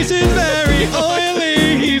his face is very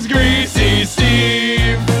oily. He's Greasy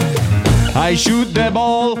Steve. I shoot the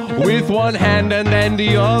ball with one hand and then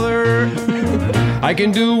the other. I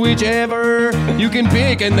can do whichever you can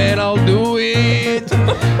pick and then I'll do it.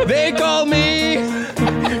 They call me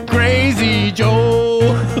Crazy Joe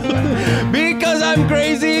because I'm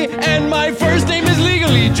crazy and my first name is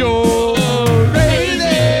legally Joe.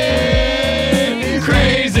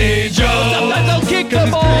 Crazy Joe. Sometimes I'll kick the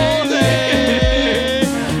ball.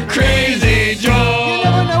 Crazy Joe. You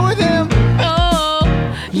never know with him. Oh,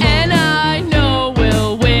 and I know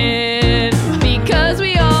we'll win because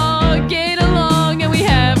we all get along and we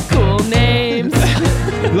have cool names.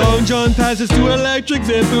 Long John passes to Electric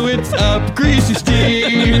Zip, who it's up Greasy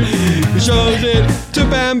Steve. He shows it to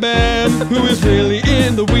Bam Bam, who is really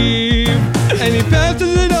in the weave. And he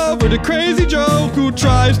passes it over to Crazy Joe, who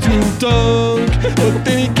tries to dunk. But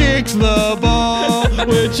then he kicks the ball,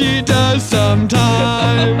 which he does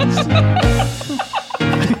sometimes.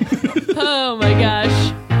 Oh my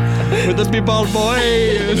gosh. With the b-ball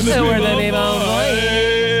boys. We're the b-ball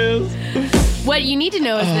boys. What you need to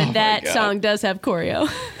know is that song does have choreo.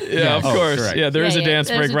 Yeah, of course. correct. Yeah, there is a dance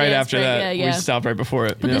There's break a right dance after break, that. yeah. We stopped right before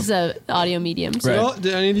it. But Yeah. this is an audio medium. So. So,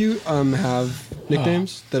 did any of you have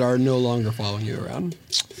nicknames that are no longer following you around?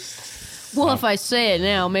 Well, if I say it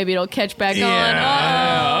now, maybe it'll catch back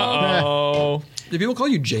on. Oh. Do people call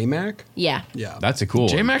you J-Mac? Yeah. Yeah. That's a cool one.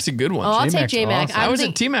 J-Mac's a good one. Oh, I'll take J-Mac's J-Mac. awesome. I was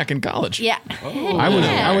at T-Mac in college. Yeah.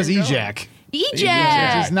 I was E-Jack.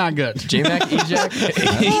 E-Jack. It's not good. J-Mac, E-Jack?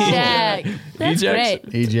 E-Jack. That's E-Jacks?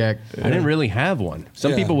 great. E-Jack. I didn't really have one.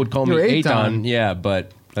 Some Yeah. people would call me You're Eitan. Eitan. Yeah,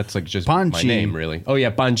 but that's like just my Panchi. name, really. Oh,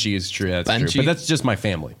 yeah, Panchi is true. That's Panchi. true. But that's just my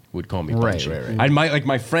family would call me Right, Panchi. right.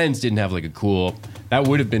 My friends didn't have like a cool... That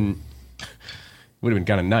would have been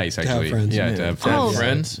kind of nice, actually. friends. Yeah, to have friends. Oh.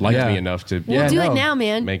 Friends. Like Yeah. me enough to We'll do it now,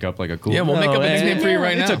 man. make up like a cool... Yeah, we'll make up a eh, nickname for you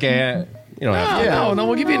right It's now. okay. You don't have to. No,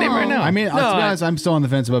 we'll give you a name right now. I mean, to be honest, I'm still on the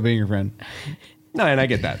fence about being your friend. No, and I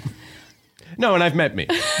get that. No, and I've met me.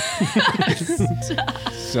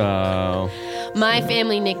 So... My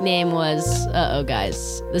family nickname was,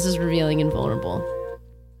 guys, this is revealing and vulnerable.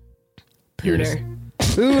 Here it is. Pooter.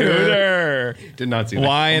 Pooter. Did not see that.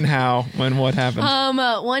 Why and how? When what happened?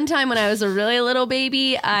 One time when I was a really little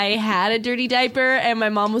baby, I had a dirty diaper, and my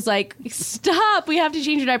mom was like, "Stop! We have to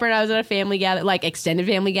change your diaper." And I was at a family gather, like extended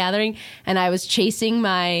family gathering, and I was chasing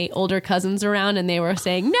my older cousins around, and they were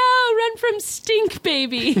saying, "No, run from Stink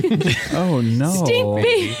Baby!" Oh, no. Stink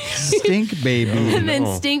Baby. Stink baby. And then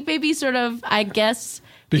Stink Baby sort of, I guess,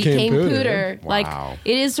 Became became Pooter. Pooter. Like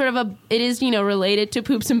it is sort of related to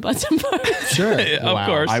poops and butts and farts. Sure. Of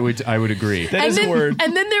course. I would agree. That is a word.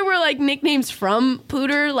 And then there were like nicknames from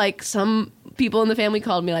Pooter, like some people in the family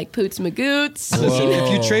called me like Poots Magoots.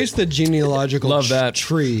 If you trace the genealogical Love that.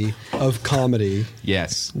 tree of comedy,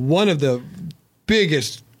 Yes. one of the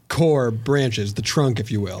biggest core branches, the trunk,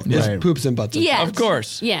 if you will, is Right. poops and butts. And Yeah, Of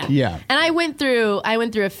course. Yeah, Yeah. And I went through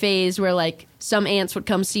a phase where like some aunts would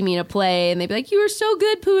come see me in a play, and they'd be like, "You were so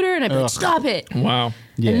good, Pooter," and I'd be like, "Stop it!" Wow.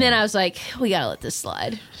 Yeah. And then I was like, "We gotta let this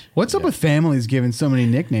slide." What's up with families giving so many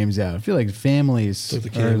nicknames out? I feel like families Like the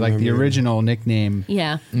are kid, like the remember? original nickname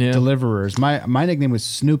Yeah. Yeah. deliverers. My nickname was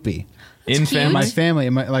Snoopy. In cute. family. My family,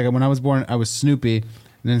 like when I was born, I was Snoopy, and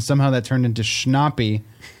then somehow that turned into Schnoppy,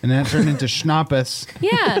 and then that turned into Schnappus.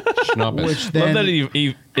 Yeah. Schnappus. Which Love then that it I love-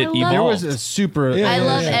 there evolved. was a super Yeah, I yeah,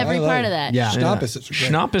 love yeah. every I love part it. of that. yeah Schnappus is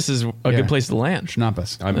great. Schnappus is a Yeah. good place to land.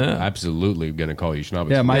 Schnappus. I'm absolutely going to call you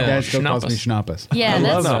Schnappus. Yeah, my Yeah, dad still calls me Schnappus. Schnappus. Yeah, I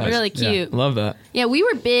love that's that. really cute. Love that. Yeah, we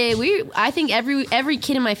were big. I think every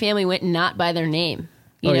kid in my family went not by their name.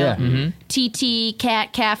 You Oh, know? yeah. Mm-hmm. TT,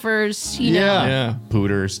 cat, Caffers, you know. Yeah. Yeah.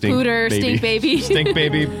 Pooter, stink Pooter, baby. Stink Baby. Stink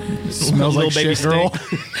baby. Smells Little like baby shit, girl.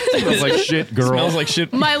 Smells like shit, girl. Smells like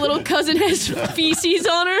shit. My little cousin has feces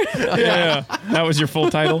on her. Yeah. That was your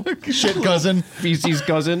full title. Shit cousin. Feces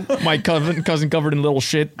cousin. My cousin covered in little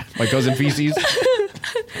shit. My cousin Feces.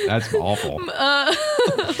 That's awful.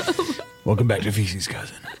 Welcome back to Feces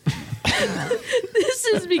cousin. This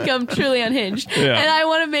has become truly unhinged. Yeah. And I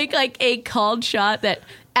want to make like a called shot that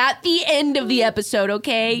at the end of the episode,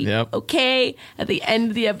 okay? Yep. Okay? At the end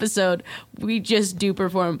of the episode, we just do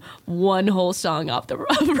perform one whole song off the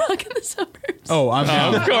Rock in the Suburbs. Oh, I'm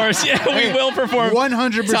down. Of course. Yeah, we will perform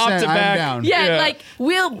 100%. top to I'm back. down. Yeah, like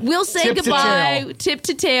we'll say Tip to goodbye, tail. tip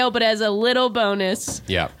to tail, but as a little bonus.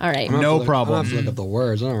 Yeah. All right. I'm gonna No have to problem. I'm gonna have to look up the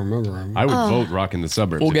words. I don't remember them. I would vote Rock in the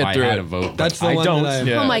Suburbs We'll if get I through had it. a vote. That's but the I one don't. that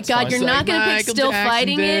I- Oh my it's God, fine. you're not going to pick Michael Still Jackson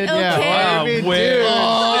Fighting did. It? Yeah. Okay. Wow. Baby, Will. dude.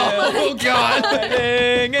 Oh, God.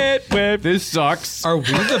 Dang it. Whip. This sucks. Are we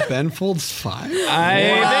the Ben Folds 5? I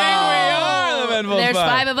think we are the Ben Folds There's 5.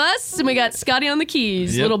 5 of us, and we got Scotty on the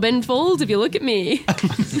keys. Yep. Little Ben Folds, if you look at me.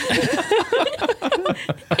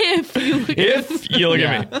 If you look at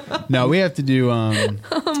me. at me. No, we have to do Gone.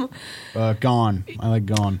 I like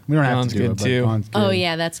Gone. We don't have Gone's to do good it, but too. Gone's good. Oh,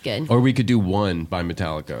 yeah, that's good. Or we could do One by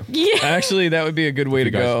Metallica. Yeah. Actually, that would be a good way to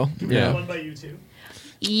You guys- go. Yeah. One by you too.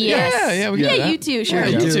 Yes. Yeah, we can do that. you too, sure.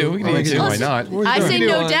 Yeah, you too. We can do you too. Why not? I say do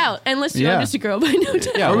no one. doubt. Unless Yeah. I'm just a girl by no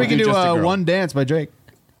doubt. Yeah, Or we we'll can do Just a Girl. One Dance by Drake.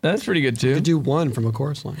 That's pretty good too. Could do one from a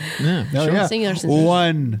chorus line. Yeah. Oh, yeah. Singular sensation.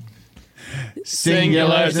 One.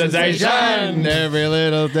 Singular sensation. Every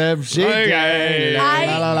little step she Okay. can.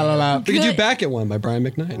 La, la, la, la, la. We could do Back at One by Brian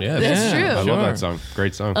McKnight. Yeah, That's true. I love Sure. that song.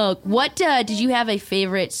 Great song. Oh, what did you have a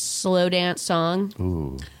favorite slow dance song?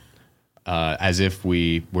 Ooh. As if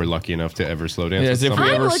we were lucky enough to ever slow dance. Yeah, with as if we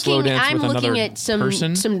somebody. ever slow dance I'm with looking another at some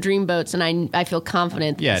person. dreamboats, and I feel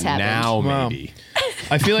confident that Yeah, this happened. now Wow. maybe.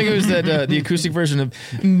 I feel like it was that the acoustic version of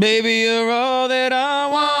 "Baby, You're All That I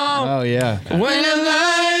Want." Oh, yeah. When you're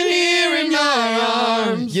lying here in my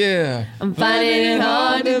arms, yeah. I'm finding it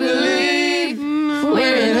hard to believe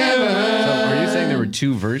we're in heaven. So are you saying there were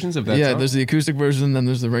two versions of that Yeah, song? there's the acoustic version, and then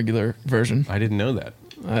there's the regular version. I didn't know that.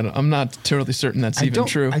 I'm not totally certain that's even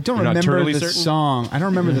true. I don't You're not remember totally the certain? song. I don't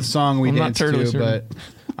remember the song we I'm not danced totally to, certain. but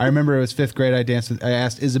I remember it was 5th grade. I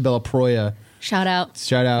asked Isabella Proya. Shout out.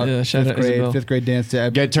 Shout out. Yeah, shout out Isabel. 5th grade dance to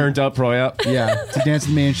Get turned up, Proya. Yeah, to dance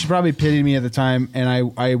with me, and she probably pitied me at the time. And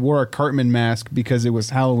I wore a Cartman mask because it was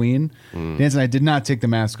Halloween. Dancing, I did not take the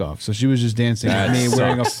mask off, so she was just dancing with me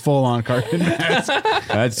wearing a full-on Cartman mask.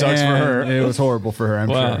 That sucks for her. It was horrible for her. I'm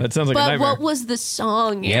Wow, sure. that sounds like a But nightmare. what was the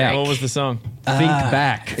song, Yeah. Eric? What was the song? Think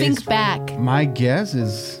back. Think back. My guess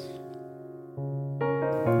is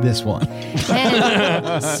this one,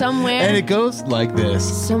 And somewhere, and it goes like this.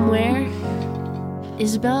 somewhere,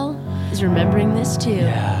 Isabel is remembering this too.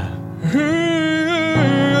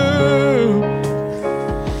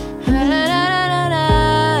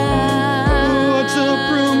 What's a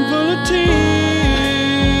room full of tears?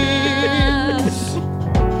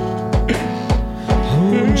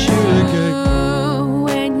 Won't you look at Ooh,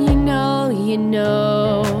 when you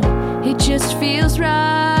know, it just feels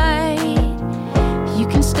right. You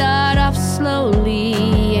can start off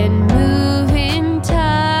slowly and moving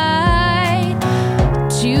tight.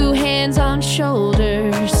 2 hands on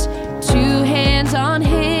shoulders, 2 hands on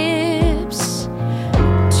hips,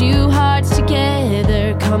 2 hearts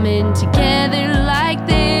together, coming together like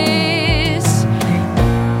this.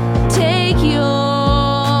 Take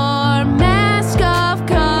your mask off,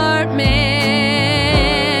 Cartman.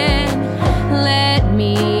 Let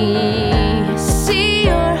me see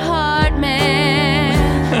your heart,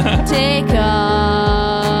 man. Take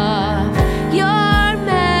off your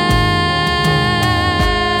mask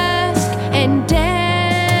and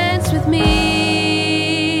dance with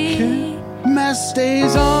me. Mask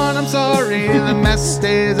stays on. I'm sorry, the mask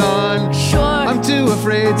stays on. Sure. I'm too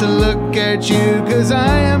afraid to look at you, 'cause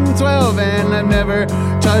I am 12 and I've never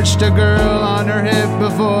touched a girl on her hip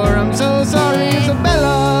before. I'm so sorry,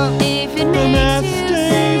 Isabella. If it makes you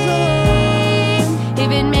sing,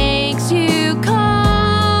 if it makes you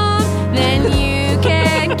calm, then you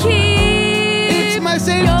can keep It's my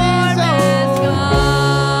safety your mask zone.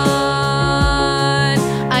 on.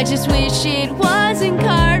 I just wish it wasn't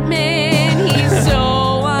Cartman. He's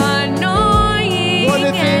so annoying. What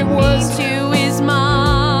if it and was- mean to his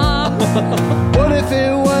mom? What if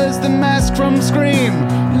it was the mask from Scream?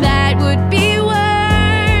 That would be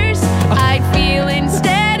worse. I'd feel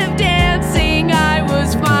instead of dancing, I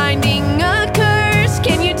was finding a curse.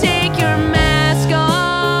 Can you take your mask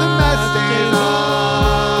off? The mask stays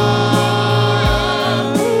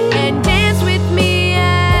on. And dance with me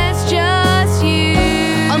as just you.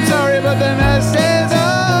 I'm sorry, but the mask stays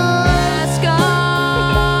on. Mask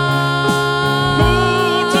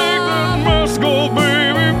off. Take that mask off,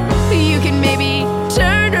 baby. You can maybe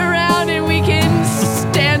turn around and we can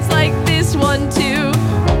dance like this one too.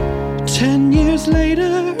 10 years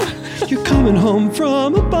later, you're coming home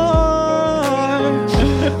from a bar.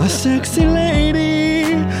 A sexy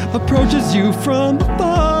lady approaches you from the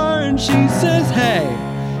bar and she says, "Hey,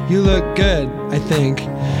 you look good, I think.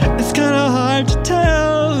 It's kind of hard to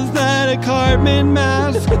tell. Is that a Cartman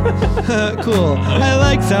mask?" Cool. I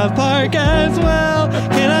like South Park as well.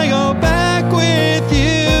 Can I go back with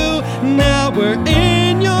you? Now we're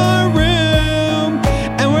in your room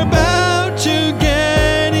and we're about to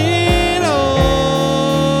get it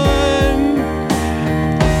on.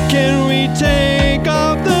 Can we take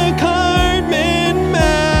off the Cartman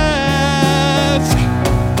mask?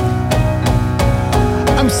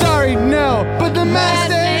 I'm sorry, no, but the mask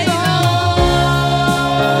stays on.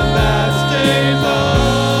 The mask stays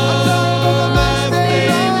on. I'm sorry, but the mask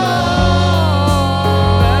stays on.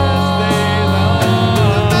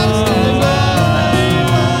 The mask stays on.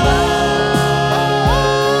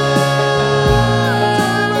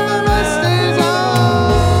 The mask stays on.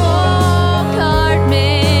 Oh,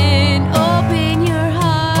 Cartman, open your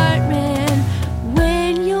heart, man,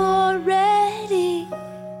 when you're ready.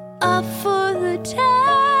 Up for the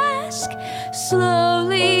task,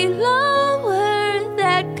 slowly lower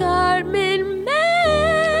that Cartman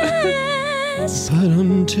mask. But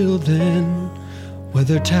until then,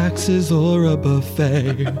 whether taxes or a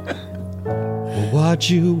buffet, we'll watch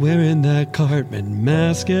you wearing that Cartman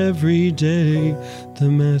mask every day. The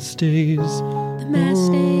mask stays. The mask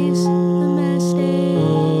stays, the mask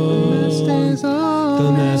stays, The mask stays on.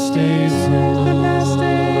 The mask stays on. The mask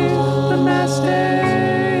stays. The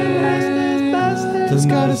mask stays. It's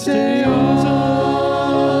gotta stay on.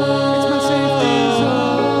 It's my safety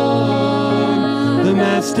zone. The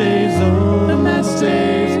mask stays on. The mask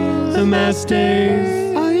stays. The mask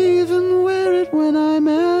stays. I even wear it when I'm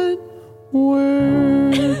at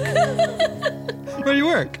work. Where do you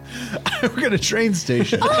work? I work at a train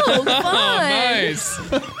station. Oh, fun! Nice.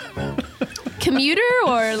 Commuter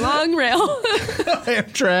or long rail?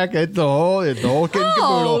 Amtrak. It's the whole kit and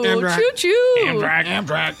caboodle. Amtrak. Choo-choo.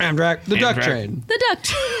 Amtrak. The duck train. The duck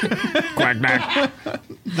train. Quack back.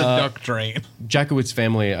 The duck train. Jackowitz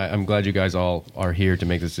family, I'm glad you guys all are here to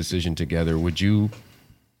make this decision together. Would you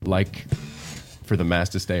like for the mass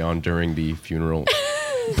to stay on during the funeral?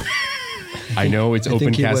 I know it's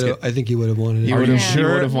open casket. I think he would have wanted it. Are you sure?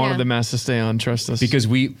 He would have Yeah. wanted the mask to stay on. Trust us. Because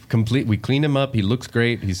we cleaned him up. He looks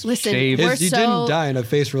great. He's Listen, shaved. we're He so- didn't die in a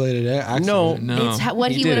face-related accident. No. It's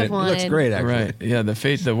what he would have didn't. wanted. Looks great, actually. Right. Yeah.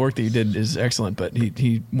 The work that you did is excellent, but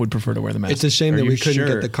he would prefer to wear the mask. It's a shame Are that you we couldn't sure?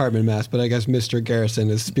 get the Cartman mask, but I guess Mr. Garrison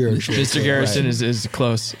is spiritual. Mr. Garrison is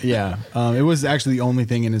close. Yeah. It was actually the only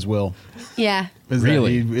thing in his will. Yeah. Is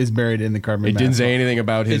Really? that he is buried in the Cartman It mask. didn't say anything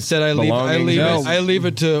about It his said I leave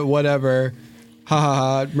it to whatever. Ha ha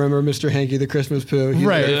ha. Remember Mr. Hanky the Christmas poo? He's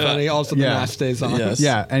Right. very funny. Also, the Yeah. mask stays on. Yes.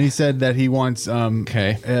 Yeah, and he said that he wants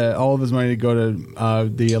all of his money to go to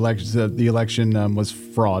the election. The election was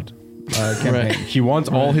fraud campaign. He wants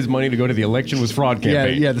all his money to go to the election was fraud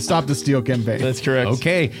campaign. Yeah, the Stop the Steal campaign. That's correct.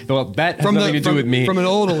 Okay. Well, that has nothing to do with me. From an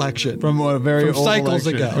old election. From a very From old cycles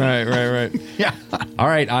election. ago. Right. Yeah. All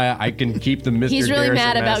right. I can keep the Mr. He's really Garrison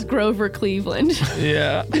mad mask. about Grover Cleveland.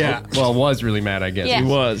 Yeah. Yeah. Well, was really mad, I guess. Yeah. He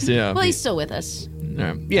was. Yeah. Well, he's still with us.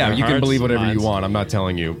 Yeah, Our you can hearts, believe whatever minds. you want. I'm not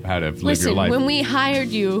telling you how to live your Listen, life. when we hired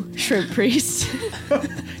you, Shrimp Priest,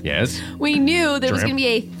 Yes. we knew there was Shrimp. going to be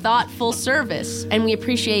a thoughtful service, and we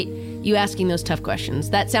appreciate you asking those tough questions.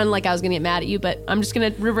 That sounded like I was going to get mad at you, but I'm just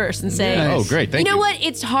going to reverse and say, Oh, great. Thank you. you know what?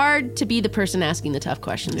 It's hard to be the person asking the tough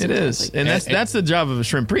questions. It is, and that's the job of a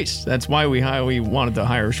shrimp priest. That's why we wanted to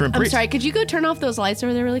hire a shrimp I'm priest. sorry, could you go turn off those lights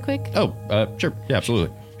over there really quick? Oh, sure. Yeah,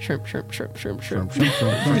 absolutely. Shrimp.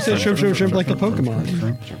 We said shrimp like the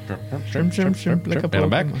Pokemon. Shrimp, like a And I'm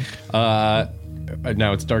back. Pokemon.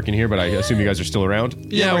 Now it's dark in here, but I assume you guys are still around.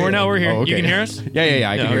 Yeah, we're here. Oh, okay. You can hear us? Yeah.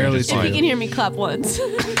 I can hear you. If you can hear me clap once.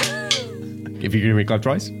 If you can hear me clap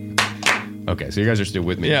twice. Okay, so you guys are still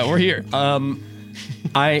with me. Yeah, we're here.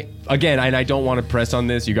 I don't want to press on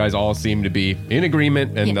this. You guys all seem to be in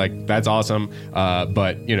agreement, and like that's awesome.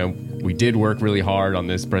 But we did work really hard on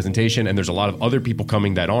this presentation, and there's a lot of other people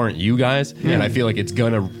coming that aren't you guys, and I feel like it's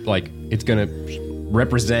gonna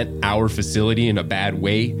represent our facility in a bad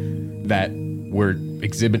way that we're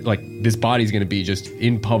this body's gonna be just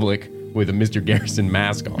in public with a Mr. Garrison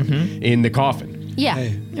mask on in the coffin. Yeah.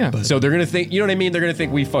 Yeah. So they're gonna think, you know what I mean? They're gonna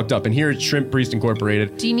think we fucked up. And here at Shrimp Priest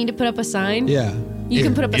Incorporated. Do you need to put up a sign? Yeah. You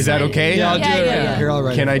can put up a sign. Is that okay? Yeah, I'll do it right now. Here, I'll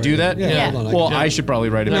write Can it I for do you. that? Yeah. Hold on, Well, can- I should probably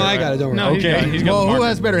write it. No, down. I got it. Don't worry. No, Okay. he's got Well, the who marker.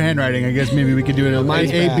 has better handwriting? I guess maybe we could do it.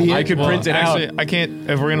 mine's A, B. bad. I could print it out. Actually, I can't.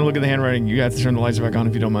 If we're gonna look at the handwriting, you have to turn the lights back on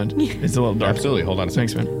if you don't mind. It's a little dark. Absolutely. Hold on a second.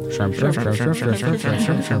 Thanks, man.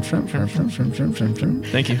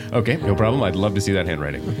 Thank you. Okay, no problem. I'd love to see that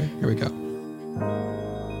handwriting. Okay, here we go.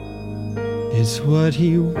 It's what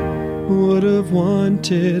he would have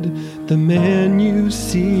wanted. The man you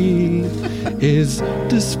see is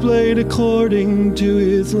displayed according to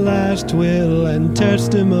his last will and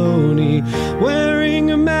testimony,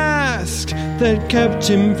 wearing a mask that kept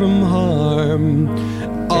him from harm.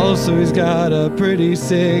 Also, he's got a pretty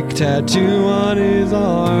sick tattoo on his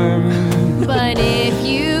arm. But if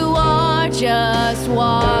you are just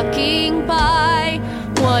walking by,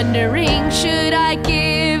 wondering should I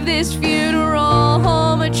give this funeral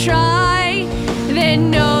home a try,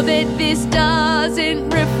 then know that this doesn't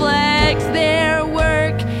reflect their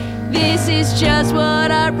work. This is just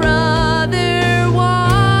what our brother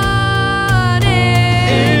wanted.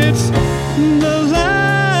 It's the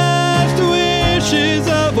last wishes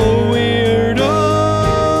of a weirdo.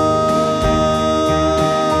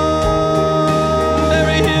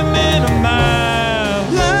 Bury him in a mile.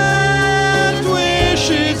 Last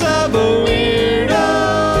wishes of a weirdo.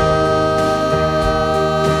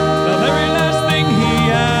 The very last thing he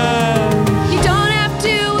had. You don't have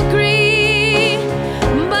to agree,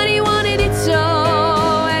 but he wanted it so,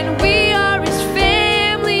 and we are his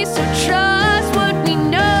family, so trust what we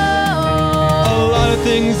know. A lot of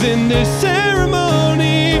things in this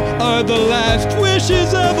ceremony are the last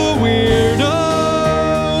wishes of a weirdo.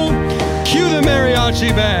 Cue the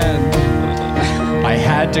mariachi band. I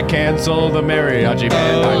had to cancel the mariachi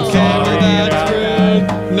band. I'm Okay, sorry. well, that's rude.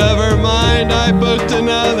 Never mind, I booked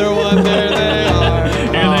another one. There they are.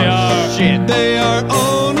 Here they are. Shit. They are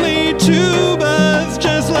only tubas,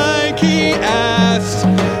 just like he asked.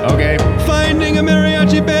 Okay. Finding a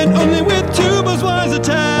mariachi band only with tubas was a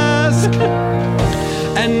task.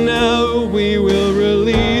 And now we will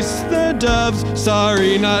release the doves.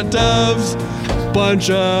 Sorry, not doves. Bunch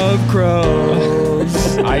of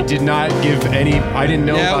crows. I did not give any. I didn't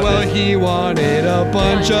know Yeah, about well, this. he wanted a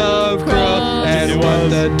bunch of crow, and what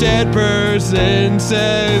the dead person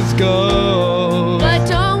says goes. But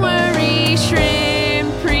don't worry,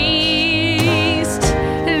 shrimp priest.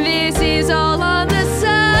 This is all on the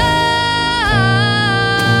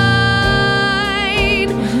side,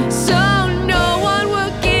 so no one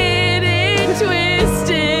will get it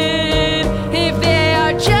twisted if they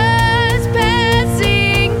are just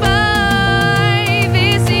passing by.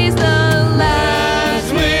 This is the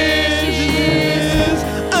last wishes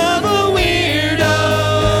of a weirdo.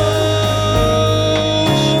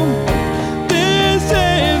 This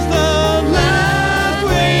is the last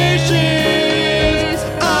wishes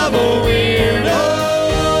of a weirdo.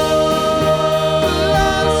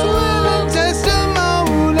 Last will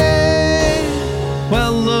testimony.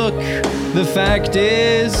 Well, look, the fact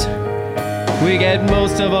is, we get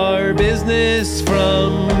most of our business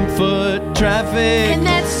from foot traffic. And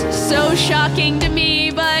that's so shocking to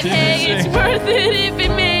me, but hey, it's worth it if it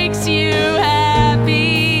makes you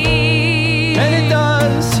happy. And it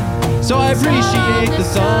does. So I appreciate the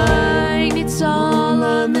sign. It's all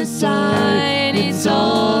on the sign. It's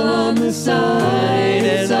all on the sign.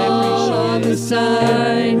 It's all on the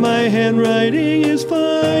sign. My handwriting is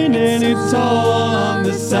fine, and it's all on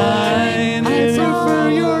the sign. And for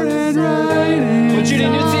your handwriting, But you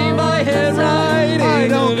didn't see my handwriting. I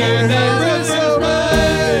don't care.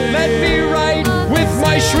 Let me write with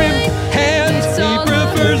my shrimp hands. He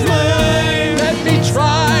prefers mine. Let me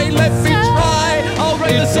try. I'll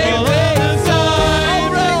write the same thing.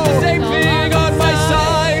 I'll write the same thing on my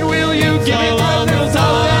sign. Will you give me one little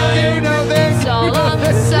sign? You know this. It's all on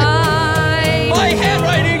the sign. My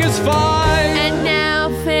handwriting is fine. And now,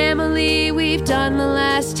 family, we've done the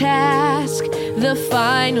last task, the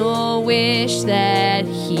final wish that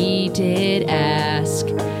he did ask.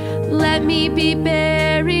 Let me be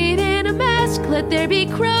buried in a mask, let there be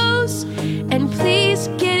crows, and please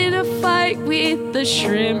get in a fight with the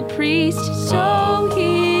shrimp priest so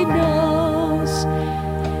he knows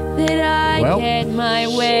that I get my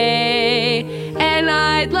way. And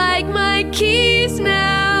I'd like my keys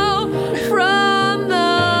now from the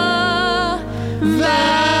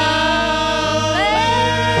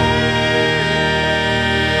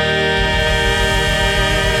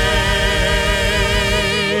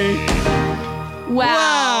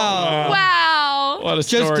Wow. Wow. What a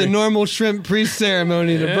Just story. a normal shrimp priest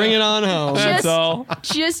ceremony to bring it on home. That's all.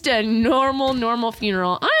 Just a normal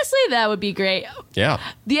funeral. Honestly, that would be great. Yeah.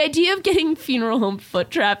 The idea of getting funeral home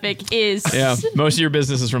foot traffic is Yeah, most of your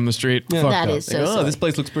business is from the street. that is so Oh, silly. this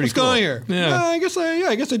place looks pretty What's cool. going on here? Yeah. I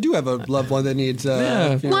guess I do have a loved one that needs.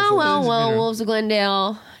 Yeah. funeral Well, Wolves of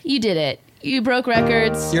Glendale, you did it. You broke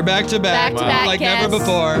records. You're back to back, Back-to-back like never guests.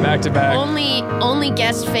 before. Back to back. Only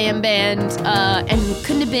guest Famband, and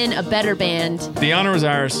couldn't have been a better band. The honor was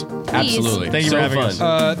ours. Absolutely. Thank you So for having fun.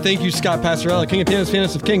 us. Thank you, Scott Passarella, King of Pianists,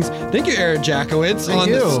 Pianist of Kings. Thank you, Eric Jackowitz on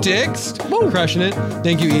the sticks. Crushing it.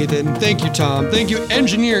 Thank you, Ethan. Thank you, Tom. Thank you,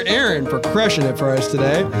 Engineer Aaron, for crushing it for us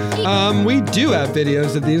today. We do have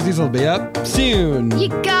videos of these. These will be up soon. You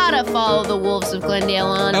gotta follow the Wolves of Glendale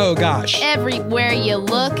on Oh, gosh. everywhere you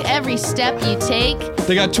look, every step you take.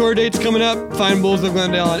 They got tour dates coming up. Find Wolves of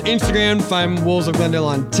Glendale on Instagram. Find Wolves of Glendale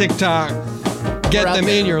on TikTok. Get them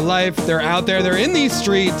in your life. They're out there. They're in these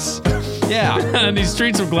streets. Yeah. These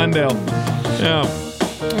streets of Glendale. Yeah.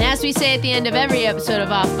 And as we say at the end of every episode of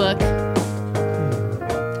Off Book,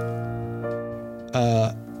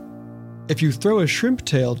 If you throw a shrimp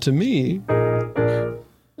tail to me,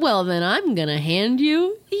 well, then I'm gonna hand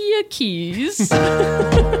you your keys. bye.